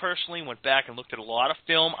 I personally went back and looked at a lot of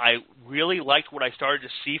film. I really liked what I started to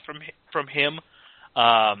see from him.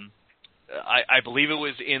 I believe it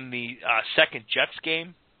was in the second Jets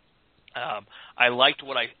game. I liked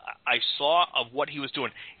what I saw of what he was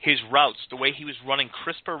doing. His routes, the way he was running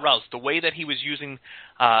crisper routes, the way that he was using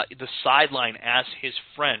the sideline as his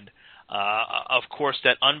friend. Of course,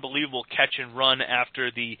 that unbelievable catch and run after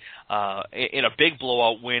in a big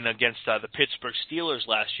blowout win against the Pittsburgh Steelers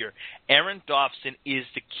last year. Aaron Dobson is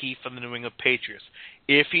the key for the New England Patriots.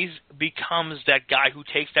 If he becomes that guy who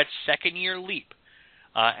takes that second-year leap,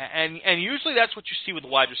 and usually that's what you see with the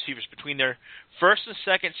wide receivers between their first and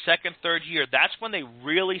second, third year. That's when they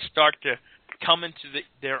really start to come into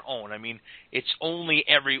their own. I mean, it's only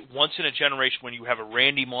every once in a generation when you have a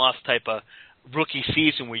Randy Moss type of rookie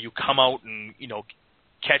season where you come out and,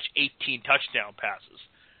 catch 18 touchdown passes.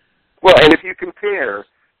 Well, and if you compare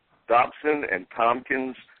Dobson and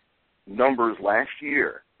Tompkins' numbers last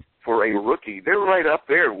year for a rookie, they're right up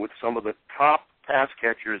there with some of the top pass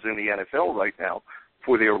catchers in the NFL right now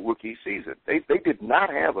for their rookie season. They did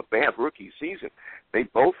not have a bad rookie season. They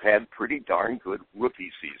both had pretty darn good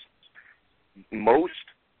rookie seasons. Most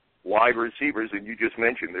wide receivers, and you just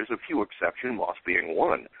mentioned there's a few exceptions, Moss being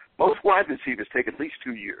one, most wide receivers take at least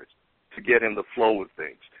 2 years to get in the flow of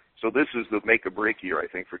things. So this is the make-or-break year, I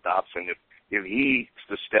think, for Dobson. If he's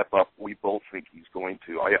to step up, we both think he's going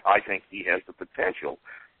to. I think he has the potential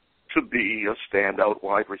to be a standout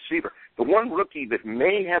wide receiver. The one rookie that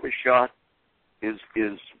may have a shot is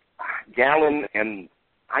Gallen, and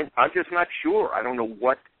I'm just not sure. I don't know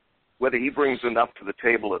whether he brings enough to the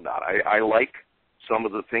table or not. I like some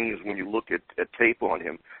of the things when you look at tape on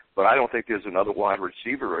him, but I don't think there's another wide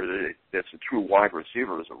receiver that's a true wide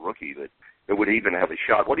receiver as a rookie that would even have a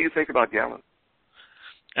shot. What do you think about Gallen?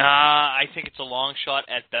 I think it's a long shot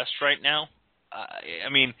at best right now. I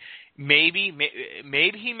mean, maybe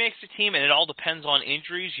he makes the team, and it all depends on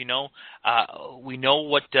injuries. We know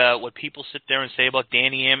what people sit there and say about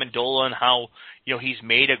Danny Amendola and how he's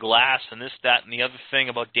made of glass and this, that, and the other thing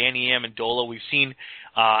about Danny Amendola. We've seen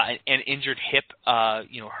an injured hip,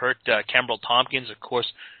 hurt Kenbrell Tompkins. Of course,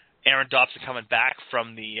 Aaron Dobson coming back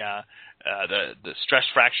from the stress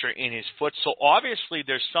fracture in his foot. So obviously,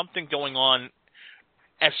 there's something going on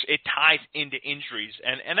as it ties into injuries,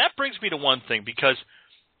 and that brings me to one thing, because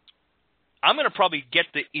I'm going to probably get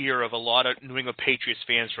the ear of a lot of New England Patriots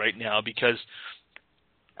fans right now, because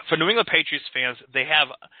for New England Patriots fans, they have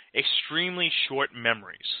extremely short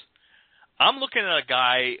memories. I'm looking at a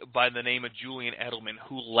guy by the name of Julian Edelman,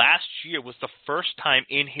 who last year was the first time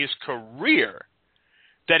in his career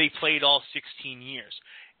that he played all 16 years.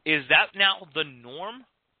 Is that now the norm,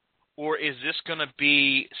 or is this going to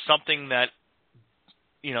be something that,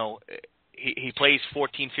 he plays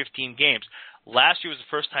 14, 15 games? Last year was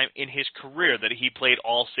the first time in his career that he played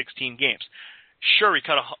all 16 games. Sure, he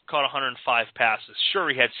caught 105 passes. Sure,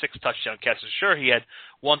 he had 6 touchdown catches. Sure, he had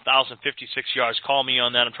 1,056 yards. Call me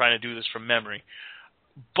on that. I'm trying to do this from memory.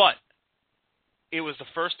 But it was the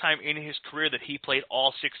first time in his career that he played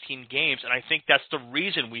all 16 games, and I think that's the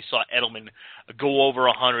reason we saw Edelman go over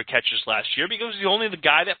 100 catches last year, because he's only the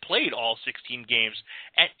guy that played all 16 games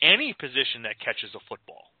at any position that catches a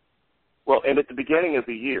football. Well, and at the beginning of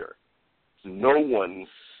the year, no one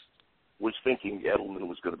was thinking Edelman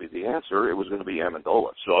was going to be the answer. It was going to be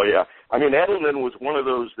Amendola. So, yeah, I mean, Edelman was one of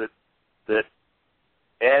those that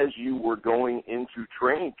as you were going into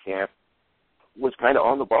training camp, was kind of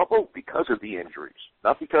on the bubble because of the injuries,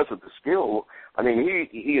 not because of the skill. I mean,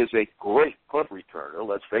 he is a great punt returner.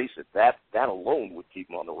 Let's face it, that alone would keep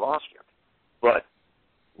him on the roster. But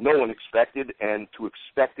no one expected, and to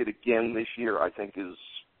expect it again this year, I think, is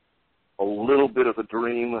a little bit of a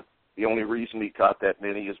dream. The only reason he caught that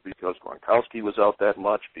many is because Gronkowski was out that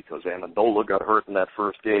much, because Amendola got hurt in that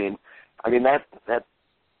first game. I mean, that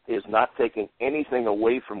is not taking anything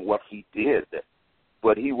away from what he did,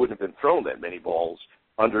 but he wouldn't have been thrown that many balls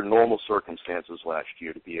under normal circumstances last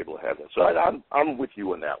year to be able to have that. So I'm with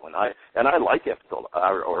you on that one. I like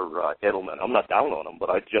Edelman. I'm not down on him, but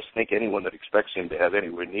I just think anyone that expects him to have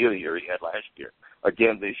anywhere near the year he had last year,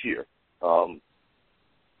 again this year,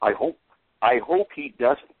 I hope he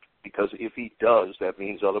doesn't, because if he does, that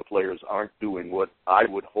means other players aren't doing what I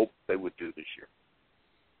would hope they would do this year.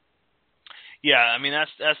 Yeah, I mean,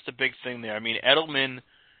 that's the big thing there. I mean, Edelman,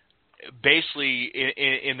 basically,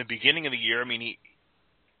 in the beginning of the year, I mean,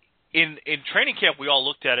 in training camp, we all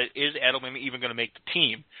looked at it, is Edelman even going to make the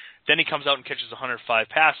team? Then he comes out and catches 105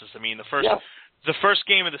 passes. I mean, the first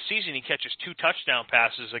game of the season, he catches 2 touchdown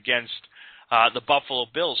passes against the Buffalo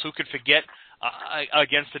Bills. Who could forget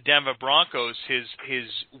against the Denver Broncos his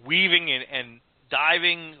weaving and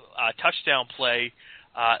diving touchdown play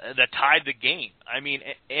that tied the game? I mean,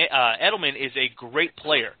 Edelman is a great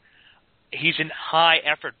player. He's a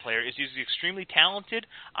high-effort player. Is he extremely talented?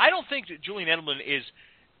 I don't think that Julian Edelman is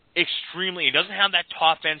extremely. He doesn't have that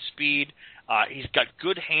top-end speed. He's got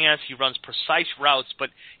good hands. He runs precise routes, but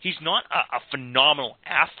he's not a phenomenal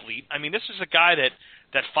athlete. I mean, this is a guy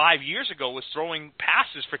that 5 years ago was throwing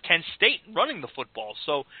passes for Kent State and running the football.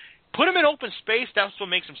 So put him in open space. That's what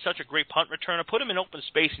makes him such a great punt returner. Put him in open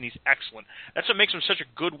space, and he's excellent. That's what makes him such a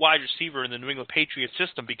good wide receiver in the New England Patriots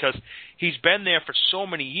system, because he's been there for so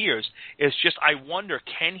many years. It's just, I wonder,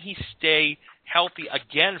 can he stay healthy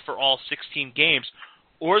again for all 16 games?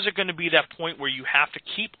 Or is it going to be that point where you have to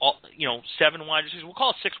keep 7 wide receivers? We'll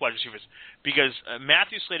call it 6 wide receivers, because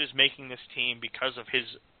Matthew Slater is making this team because of his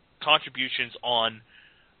contributions on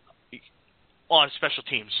special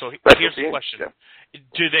teams. So here's the question. Yeah.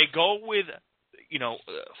 Do they go with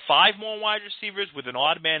 5 more wide receivers with an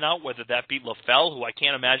odd man out, whether that be LaFell, who I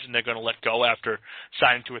can't imagine they're going to let go after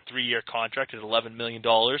signing to a 3-year contract at $11 million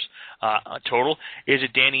total? Is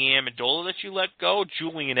it Danny Amendola that you let go?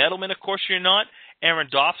 Julian Edelman, of course you're not. Aaron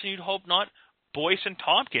Dobson, you'd hope not. Boyce and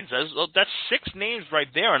Tompkins. That's 6 names right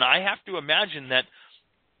there, and I have to imagine that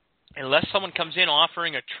unless someone comes in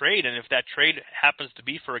offering a trade, and if that trade happens to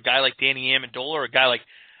be for a guy like Danny Amendola or a guy like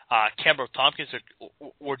Kemba Tompkins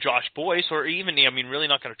or Josh Boyce, or even, really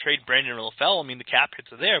not going to trade Brandon Lafell. I mean, the cap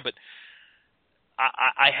hits are there, but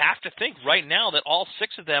I have to think right now that all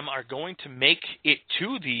 6 of them are going to make it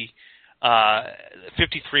to the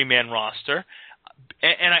 53-man roster.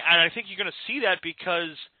 And I think you're going to see that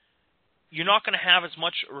because you're not going to have as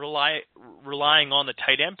much relying on the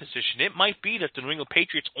tight end position. It might be that the New England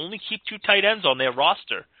Patriots only keep 2 tight ends on their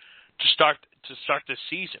roster to start this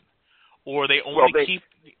season, or they only keep.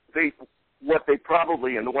 What they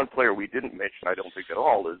probably, and the one player we didn't mention, I don't think at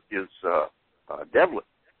all, is Devlin,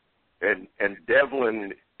 and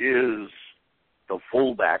Devlin is the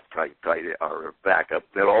fullback tight end, or backup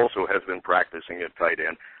that also has been practicing at tight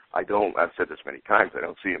end. I've said this many times, I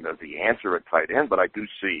don't see him as the answer at tight end, but I do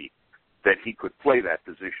see that he could play that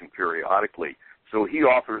position periodically. So he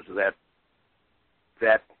offers that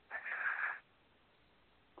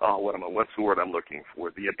what's the word I'm looking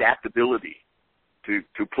for? The adaptability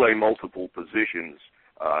to play multiple positions.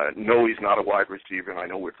 No, he's not a wide receiver, and I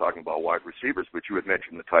know we're talking about wide receivers, but you had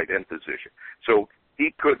mentioned the tight end position. So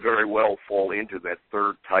he could very well fall into that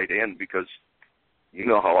 3rd tight end, because you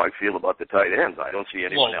know how I feel about the tight ends. I don't see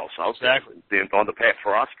anyone else out there on the Pat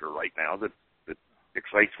roster right now that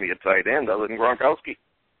excites me at tight end other than Gronkowski.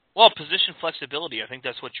 Well, position flexibility. I think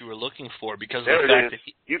that's what you were looking for, because of the fact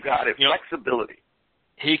that you got it. Flexibility.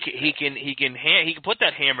 He can put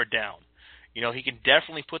that hammer down. He can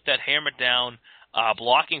definitely put that hammer down,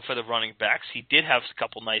 blocking for the running backs. He did have a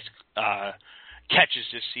couple nice catches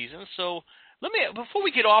this season. So before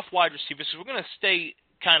we get off wide receivers, we're going to stay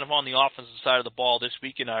kind of on the offensive side of the ball this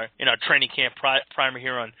week in our training camp primer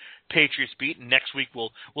here on Patriots Beat, and next week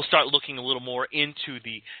we'll start looking a little more into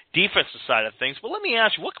the defensive side of things. But let me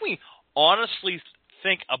ask you, what can we honestly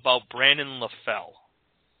think about Brandon LaFell?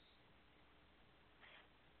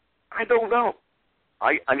 I don't know.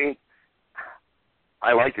 I mean,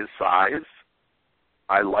 I like his size.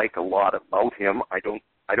 I like a lot about him. I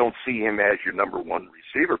don't see him as your number 1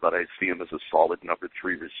 receiver, but I see him as a solid number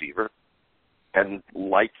 3 receiver. And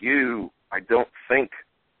like you, I don't think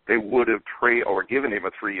they would have given him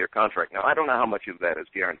a 3-year contract. Now, I don't know how much of that is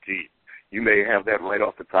guaranteed. You may have that right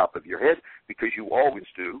off the top of your head, because you always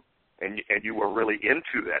do, and you were really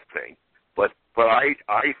into that thing. But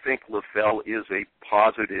I think LaFell is a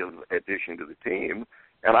positive addition to the team,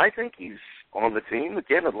 and I think he's on the team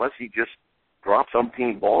again, unless he just drops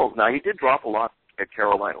umpteen balls. Now, he did drop a lot at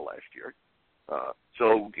Carolina last year.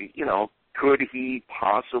 So, could he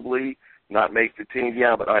possibly not make the team?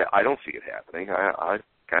 Yeah, but I don't see it happening. I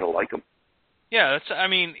kind of like him. Yeah,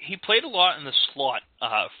 he played a lot in the slot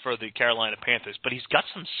for the Carolina Panthers, but he's got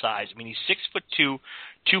some size. I mean, he's 6'2",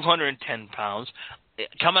 210 pounds.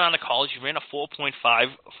 Coming out of college, he ran a 4.5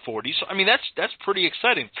 40. So, I mean, that's pretty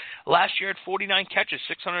exciting. Last year, at 49 catches,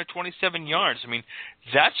 627 yards. I mean,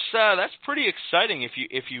 that's pretty exciting if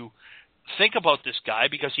you think about this guy,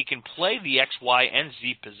 because he can play the X, Y, and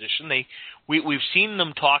Z position. We've seen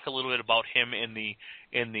them talk a little bit about him in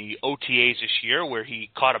the OTAs this year, where he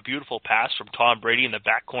caught a beautiful pass from Tom Brady in the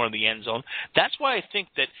back corner of the end zone. That's why I think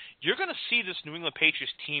that you're going to see this New England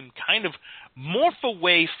Patriots team kind of morph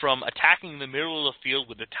away from attacking the middle of the field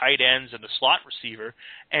with the tight ends and the slot receiver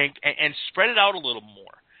and spread it out a little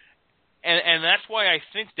more. And that's why I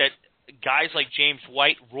think that guys like James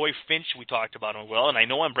White, Roy Finch, we talked about him well, and I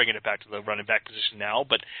know I'm bringing it back to the running back position now,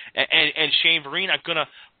 but and Shane Vereen are going to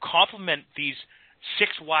complement these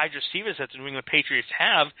 6 wide receivers that the New England Patriots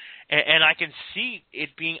have, and I can see it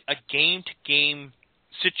being a game-to-game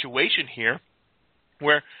situation here,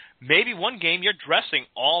 where maybe one game you're dressing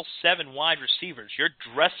all 7 wide receivers. You're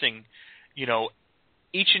dressing,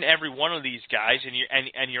 each and every one of these guys,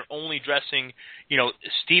 and you're only dressing,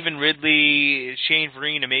 Stephen Ridley, Shane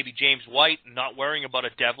Vereen, and maybe James White, not worrying about a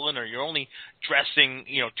Devlin, or you're only dressing,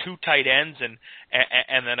 2 tight ends,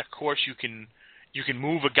 and then of course you can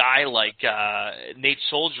move a guy like Nate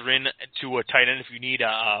Soldier in to a tight end if you need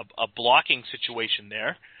a blocking situation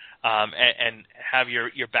there, and have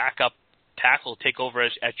your backup tackle take over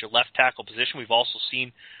at your left tackle position. We've also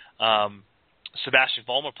seen Sebastian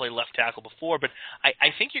Vollmer play left tackle before, but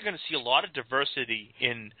I think you're going to see a lot of diversity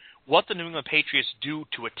in what the New England Patriots do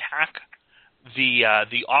to attack the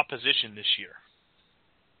opposition this year.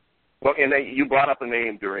 Well, and you brought up a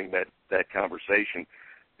name during that conversation,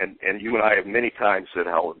 and you and I have many times said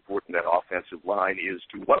how important that offensive line is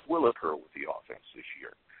to what will occur with the offense this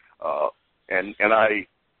year. And I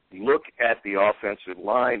look at the offensive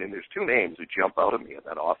line, and there's 2 names that jump out at me in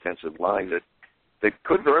that offensive line that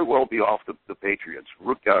could very well be off the Patriots.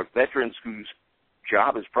 Veterans whose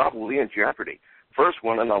job is probably in jeopardy. First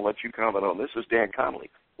one, and I'll let you comment on this, is Dan Connolly.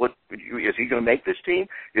 Is he going to make this team?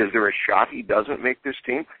 Is there a shot he doesn't make this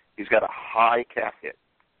team? He's got a high cap hit.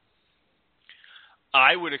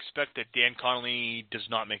 I would expect that Dan Connolly does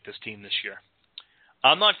not make this team this year.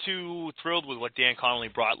 I'm not too thrilled with what Dan Connolly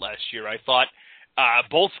brought last year. I thought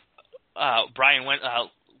both Brian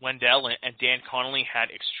Wendell and Dan Connolly had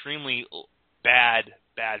extremely bad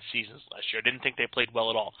seasons last year. I didn't think they played well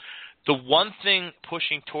at all. The one thing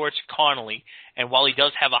pushing towards Connolly, and while he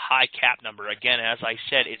does have a high cap number, again, as I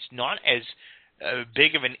said, it's not as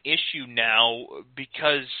big of an issue now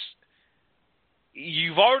because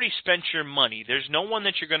you've already spent your money. There's no one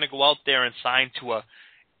that you're going to go out there and sign to a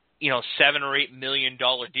 $7 or $8 million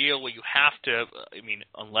deal where you have to,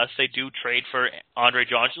 unless they do trade for Andre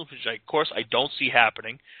Johnson, which of course I don't see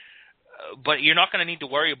happening, but you're not going to need to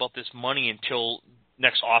worry about this money until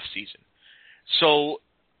next offseason. So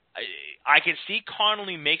I can see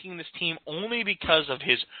Connolly making this team only because of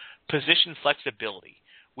his position flexibility.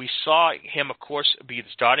 We saw him, of course, be the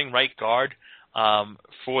starting right guard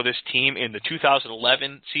for this team in the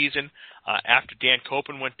 2011 season after Dan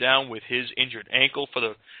Copen went down with his injured ankle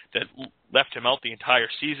that left him out the entire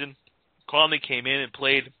season. Connolly came in and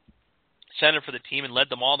played center for the team and led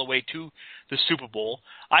them all the way to the Super Bowl.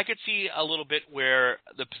 I could see a little bit where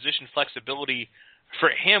the position flexibility for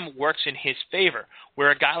him works in his favor,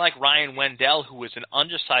 where a guy like Ryan Wendell, who was an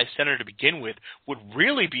undersized center to begin with, would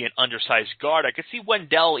really be an undersized guard. I could see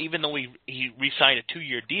Wendell, even though he re-signed a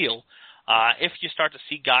 2-year deal, if you start to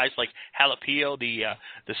see guys like Jalapeno, the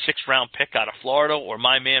 6th-round pick out of Florida, or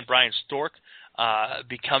my man Brian Stork,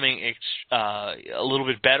 becoming a little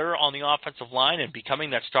bit better on the offensive line and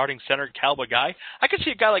becoming that starting center caliber guy. I could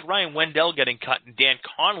see a guy like Ryan Wendell getting cut and Dan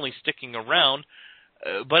Connolly sticking around,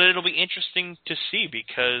 but it'll be interesting to see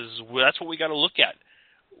because that's what we got to look at.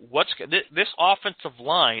 This offensive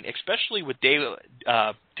line, especially with Dave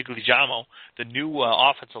DiGiamo, the new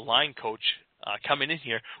offensive line coach coming in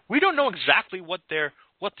here, we don't know exactly what they're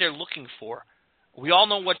looking for. We all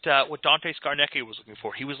know what Dante Scarnecchia was looking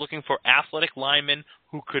for. He was looking for athletic linemen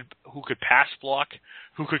who could pass block,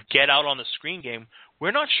 who could get out on the screen game.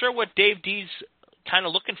 We're not sure what Dave D's kind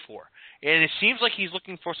of looking for. And it seems like he's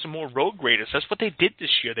looking for some more road graders. That's what they did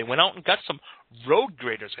this year. They went out and got some road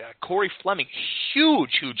graders. Corey Fleming,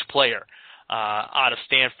 huge player out of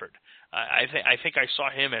Stanford. I think I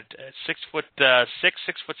saw him at 6'6",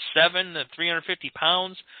 6'7", 350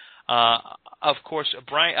 pounds. Of course,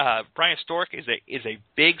 Brian Stork is a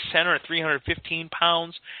big center at 315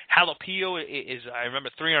 pounds. Jalapeno is, I remember,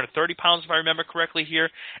 330 pounds, if I remember correctly here.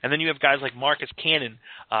 And then you have guys like Marcus Cannon,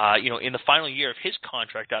 in the final year of his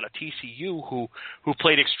contract out of TCU, who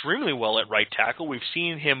played extremely well at right tackle. We've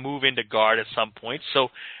seen him move into guard at some point. So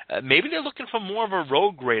maybe they're looking for more of a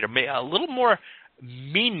road grader, a little more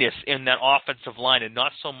meanness in that offensive line, and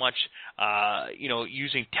not so much,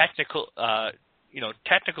 using technical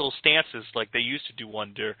stances like they used to do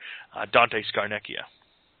under Dante Scarnecchia.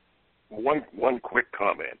 One quick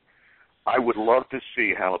comment. I would love to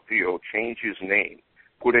see Jalapeno change his name,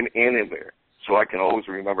 put an N in there, so I can always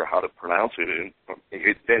remember how to pronounce it, and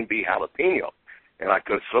it'd then be Jalapeno. And I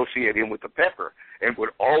could associate him with the pepper and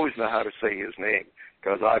would always know how to say his name,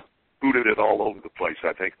 because I booted it all over the place,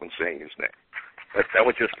 I think, when saying his name. That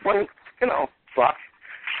was just one,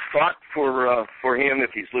 thought for him,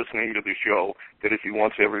 if he's listening to the show, that if he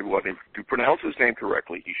wants everyone to pronounce his name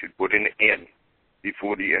correctly, he should put an N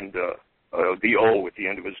before the end, the O at the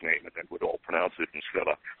end of his name, and then would all pronounce it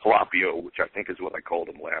instead of Jalapeno, which I think is what I called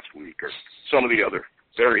him last week, or some of the other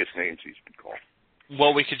various names he's been called.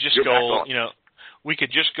 Well, we could just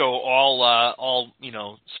go all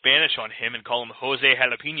Spanish on him and call him Jose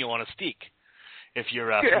Jalapeno on a steak. If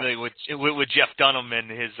you're familiar with Jeff Dunham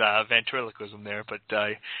and his ventriloquism there, but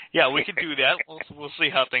we could do that. We'll see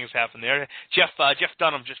how things happen there. Jeff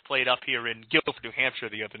Dunham just played up here in Guilford, New Hampshire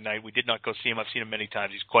the other night. We did not go see him. I've seen him many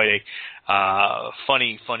times. He's quite a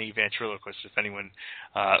funny ventriloquist. If anyone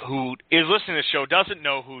who is listening to the show doesn't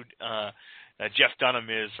know who Jeff Dunham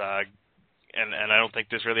is, and I don't think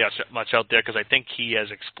there's really much out there, because I think he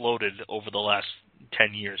has exploded over the last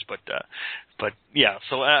 10 years, but yeah.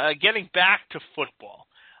 So getting back to football,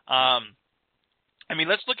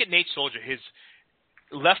 let's look at Nate Soldier, his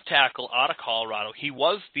left tackle out of Colorado. He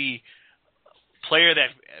was the player that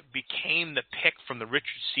became the pick from the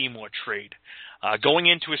Richard Seymour trade. Going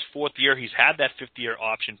into his fourth year, he's had that fifth-year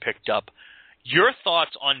option picked up. Your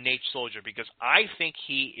thoughts on Nate Soldier, because I think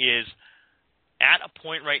he is at a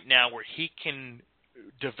point right now where he can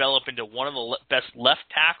develop into one of the best left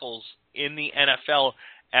tackles in the NFL,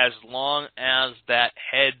 as long as that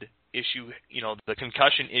head issue, the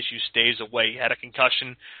concussion issue, stays away. He had a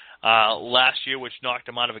concussion last year, which knocked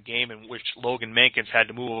him out of a game in which Logan Mankins had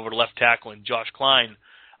to move over to left tackle, and Josh Klein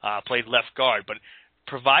played left guard. But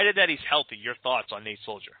provided that he's healthy, your thoughts on Nate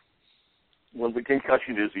Soldier? Well, the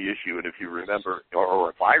concussion is the issue, and if you remember, or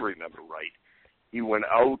if I remember right, he went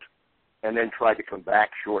out and then tried to come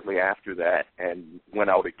back shortly after that and went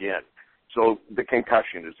out again. So the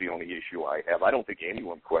concussion is the only issue I have. I don't think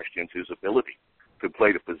anyone questions his ability to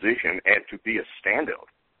play the position and to be a standout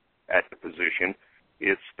at the position.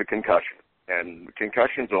 It's the concussion. And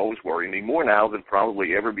concussions always worry me, more now than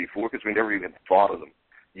probably ever before, because we never even thought of them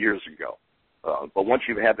years ago. But once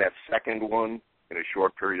you've had that second one in a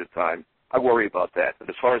short period of time, I worry about that. But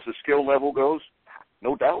as far as the skill level goes,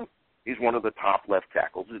 no doubt, he's one of the top left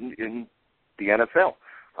tackles in the NFL.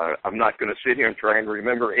 I'm not going to sit here and try and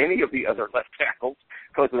remember any of the other left tackles,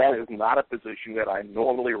 because that is not a position that I'm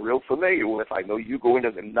normally real familiar with. I know you go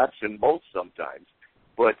into the nuts and bolts sometimes.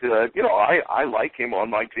 But, I like him on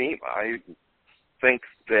my team. I think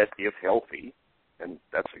that if healthy, and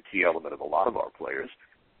that's a key element of a lot of our players,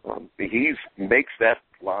 he makes that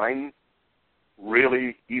line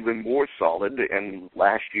really even more solid. And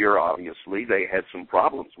last year, obviously, they had some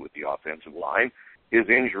problems with the offensive line. His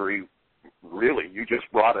injury, really, you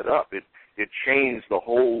just brought it up. It changed the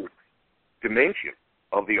whole dimension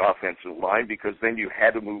of the offensive line, because then you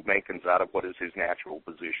had to move Mankins out of what is his natural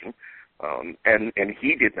position. And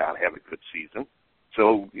he did not have a good season.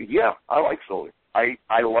 So, yeah, I like Soldier. I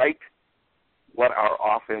like what our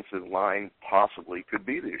offensive line possibly could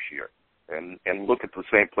be this year, and look at the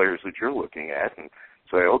same players that you're looking at and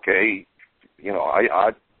say, okay,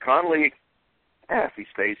 Conley, if he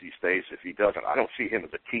stays, he stays. If he doesn't, I don't see him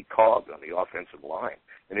as a key cog on the offensive line.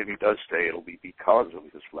 And if he does stay, it'll be because of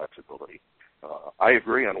his flexibility. I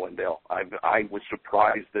agree on Wendell. I was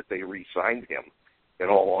surprised that they re-signed him, in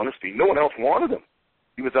all honesty. No one else wanted him.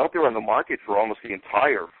 He was out there on the market for almost the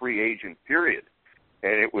entire free agent period.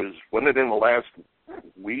 And it was, wasn't it in the last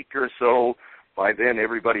week or so, by then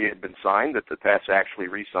everybody had been signed, that the Pats actually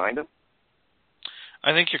re-signed him?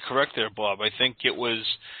 I think you're correct there, Bob. I think it was,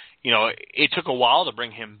 it took a while to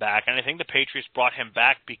bring him back, and I think the Patriots brought him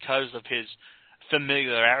back because of his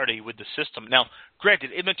familiarity with the system. Now,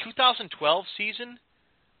 granted, in the 2012 season,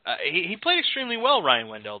 he played extremely well, Ryan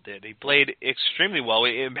Wendell did. He played extremely well.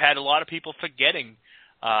 It had a lot of people forgetting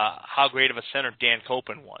how great of a center Dan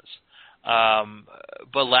Copen was.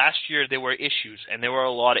 But last year there were issues, and there were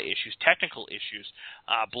a lot of issues, technical issues,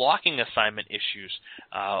 blocking assignment issues,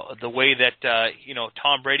 the way that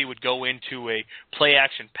Tom Brady would go into a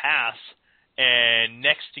play-action pass, and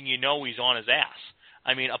next thing you know, he's on his ass.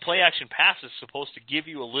 I mean, a play-action pass is supposed to give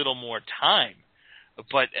you a little more time,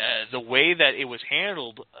 but the way that it was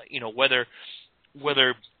handled,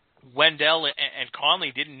 whether Wendell and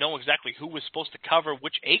Conley didn't know exactly who was supposed to cover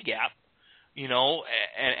which A gap,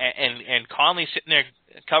 and Conley sitting there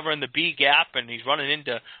covering the B gap, and he's running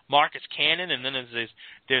into Marcus Cannon, and then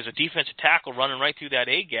there's a defensive tackle running right through that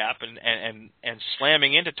A gap and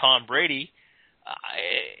slamming into Tom Brady.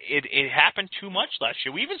 It happened too much last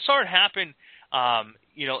year. We even saw it happen,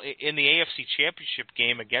 in the AFC Championship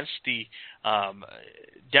game against the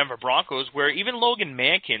Denver Broncos, where even Logan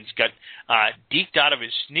Mankins got deked out of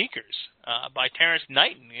his sneakers by Terrence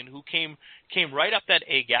Knighton, and who came right up that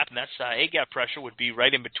A gap, and that's A gap pressure would be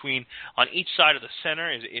right in between on each side of the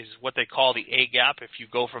center is what they call the A gap. If you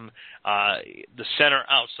go from the center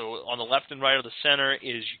out, so on the left and right of the center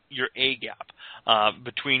is your A gap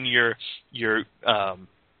between your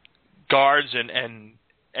guards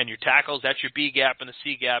and your tackles. That's your B gap, and the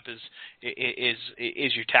C gap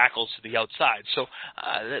is your tackles to the outside. So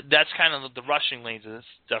that's kind of the rushing lanes and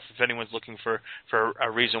stuff, if anyone's looking for a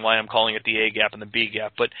reason why I'm calling it the A gap and the B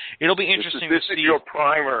gap. But it'll be interesting to see. This is your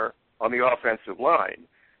primer on the offensive line.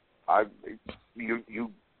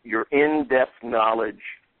 Your in-depth knowledge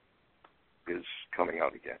is coming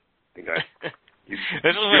out again. You're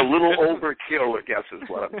a little overkill, I guess, is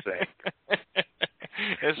what I'm saying.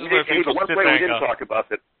 This is where the one player we didn't talk about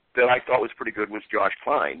that I thought was pretty good was Josh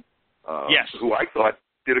Klein, yes, who I thought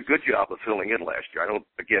did a good job of filling in last year. I don't,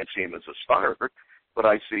 again, see him as a starter, but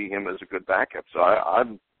I see him as a good backup. So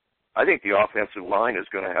I think the offensive line is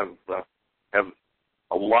going to have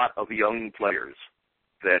a lot of young players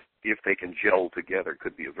that, if they can gel together,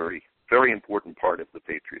 could be a very, very important part of the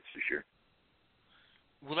Patriots this year.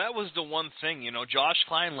 Well, that was the one thing, Josh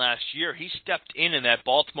Klein last year, he stepped in that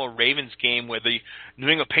Baltimore Ravens game where the New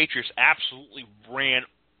England Patriots absolutely ran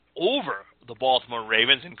over the Baltimore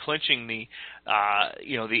Ravens and clinching the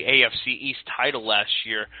AFC East title last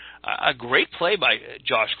year. A great play by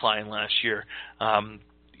Josh Klein last year.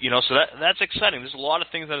 So that's exciting. There's a lot of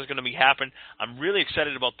things that are going to be happening. I'm really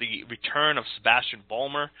excited about the return of Sebastian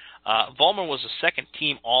Vollmer. Vollmer was a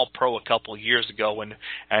second-team All-Pro a couple of years ago, and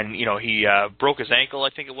he broke his ankle, I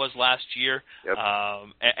think it was, last year, yep.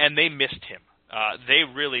 And they missed him. They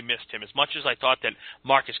really missed him. As much as I thought that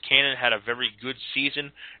Marcus Cannon had a very good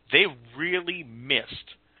season, they really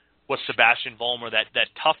missed what Sebastian Vollmer, that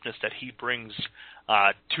toughness that he brings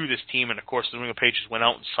to this team. And, of course, the New England Patriots went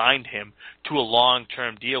out and signed him to a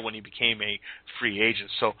long-term deal when he became a free agent.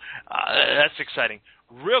 So that's exciting.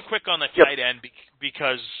 Real quick on the tight end,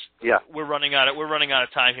 because we're running out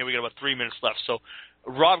of time here. We got about 3 minutes left. So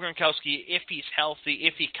Rob Gronkowski, if he's healthy,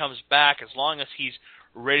 if he comes back, as long as he's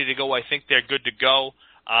ready to go, I think they're good to go.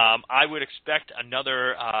 I would expect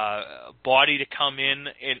another body to come in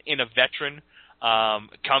a veteran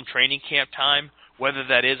come training camp time, whether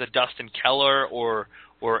that is a Dustin Keller or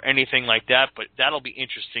anything like that. But that'll be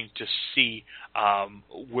interesting to see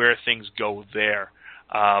where things go there.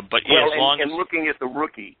 And looking at the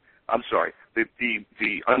rookie,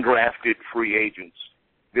 the undrafted free agents,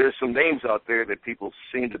 there's some names out there that people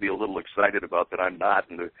seem to be a little excited about that I'm not,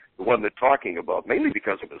 and the one they're talking about, mainly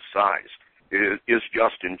because of his size, is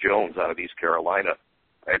Justin Jones out of East Carolina.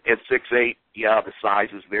 At 6'8", the size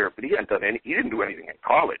is there, but he didn't do anything in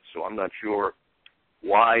college, so I'm not sure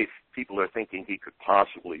why people are thinking he could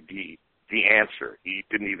possibly be the answer. He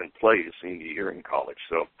didn't even play his senior year in college,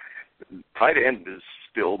 so tight end is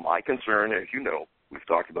still my concern. As you know, we've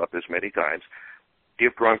talked about this many times.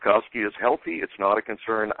 If Gronkowski is healthy, it's not a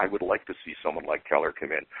concern. I would like to see someone like Keller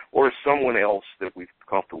come in, or someone else that we're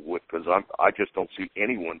comfortable with, because I just don't see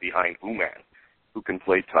anyone behind Uman who can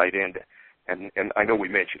play tight end. And I know we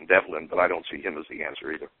mentioned Devlin, but I don't see him as the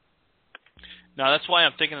answer either. Now, that's why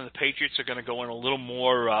I'm thinking that the Patriots are going to go in a little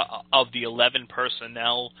more of the 11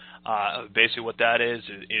 personnel. Basically what that is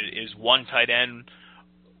one tight end,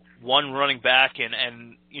 one running back,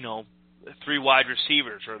 and 3 wide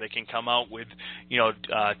receivers, or they can come out with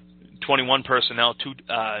 21 personnel, two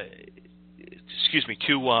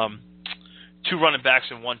running backs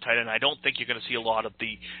and 1 tight end. I don't think you're going to see a lot of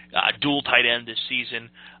the dual tight end this season.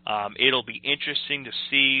 It'll be interesting to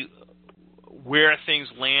see where things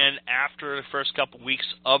land after the first couple of weeks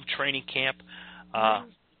of training camp.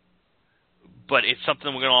 But it's something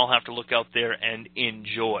we're going to all have to look out there and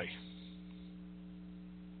enjoy.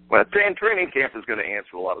 Well, training camp is going to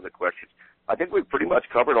answer a lot of the questions. I think we've pretty much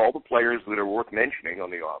covered all the players that are worth mentioning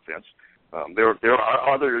on the offense. There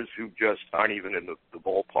are others who just aren't even in the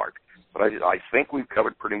ballpark. But I think we've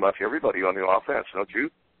covered pretty much everybody on the offense, don't you?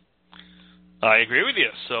 I agree with you.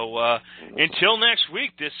 So until next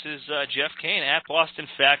week, this is Jeff Kane at Boston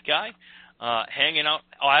Fat Guy, hanging out,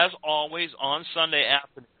 as always, on Sunday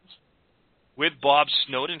afternoons with Bob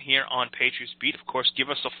Snowden here on Patriots Beat. Of course, give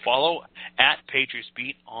us a follow at Patriots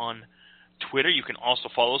Beat on Twitter. You can also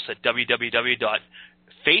follow us at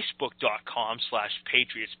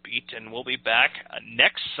www.facebook.com/PatriotsBeat, and we'll be back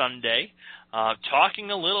next Sunday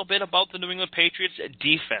talking a little bit about the New England Patriots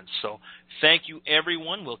defense. So thank you,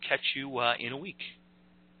 everyone. We'll catch you in a week.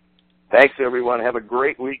 Thanks, everyone. Have a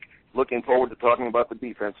great week. Looking forward to talking about the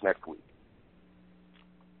defense next week.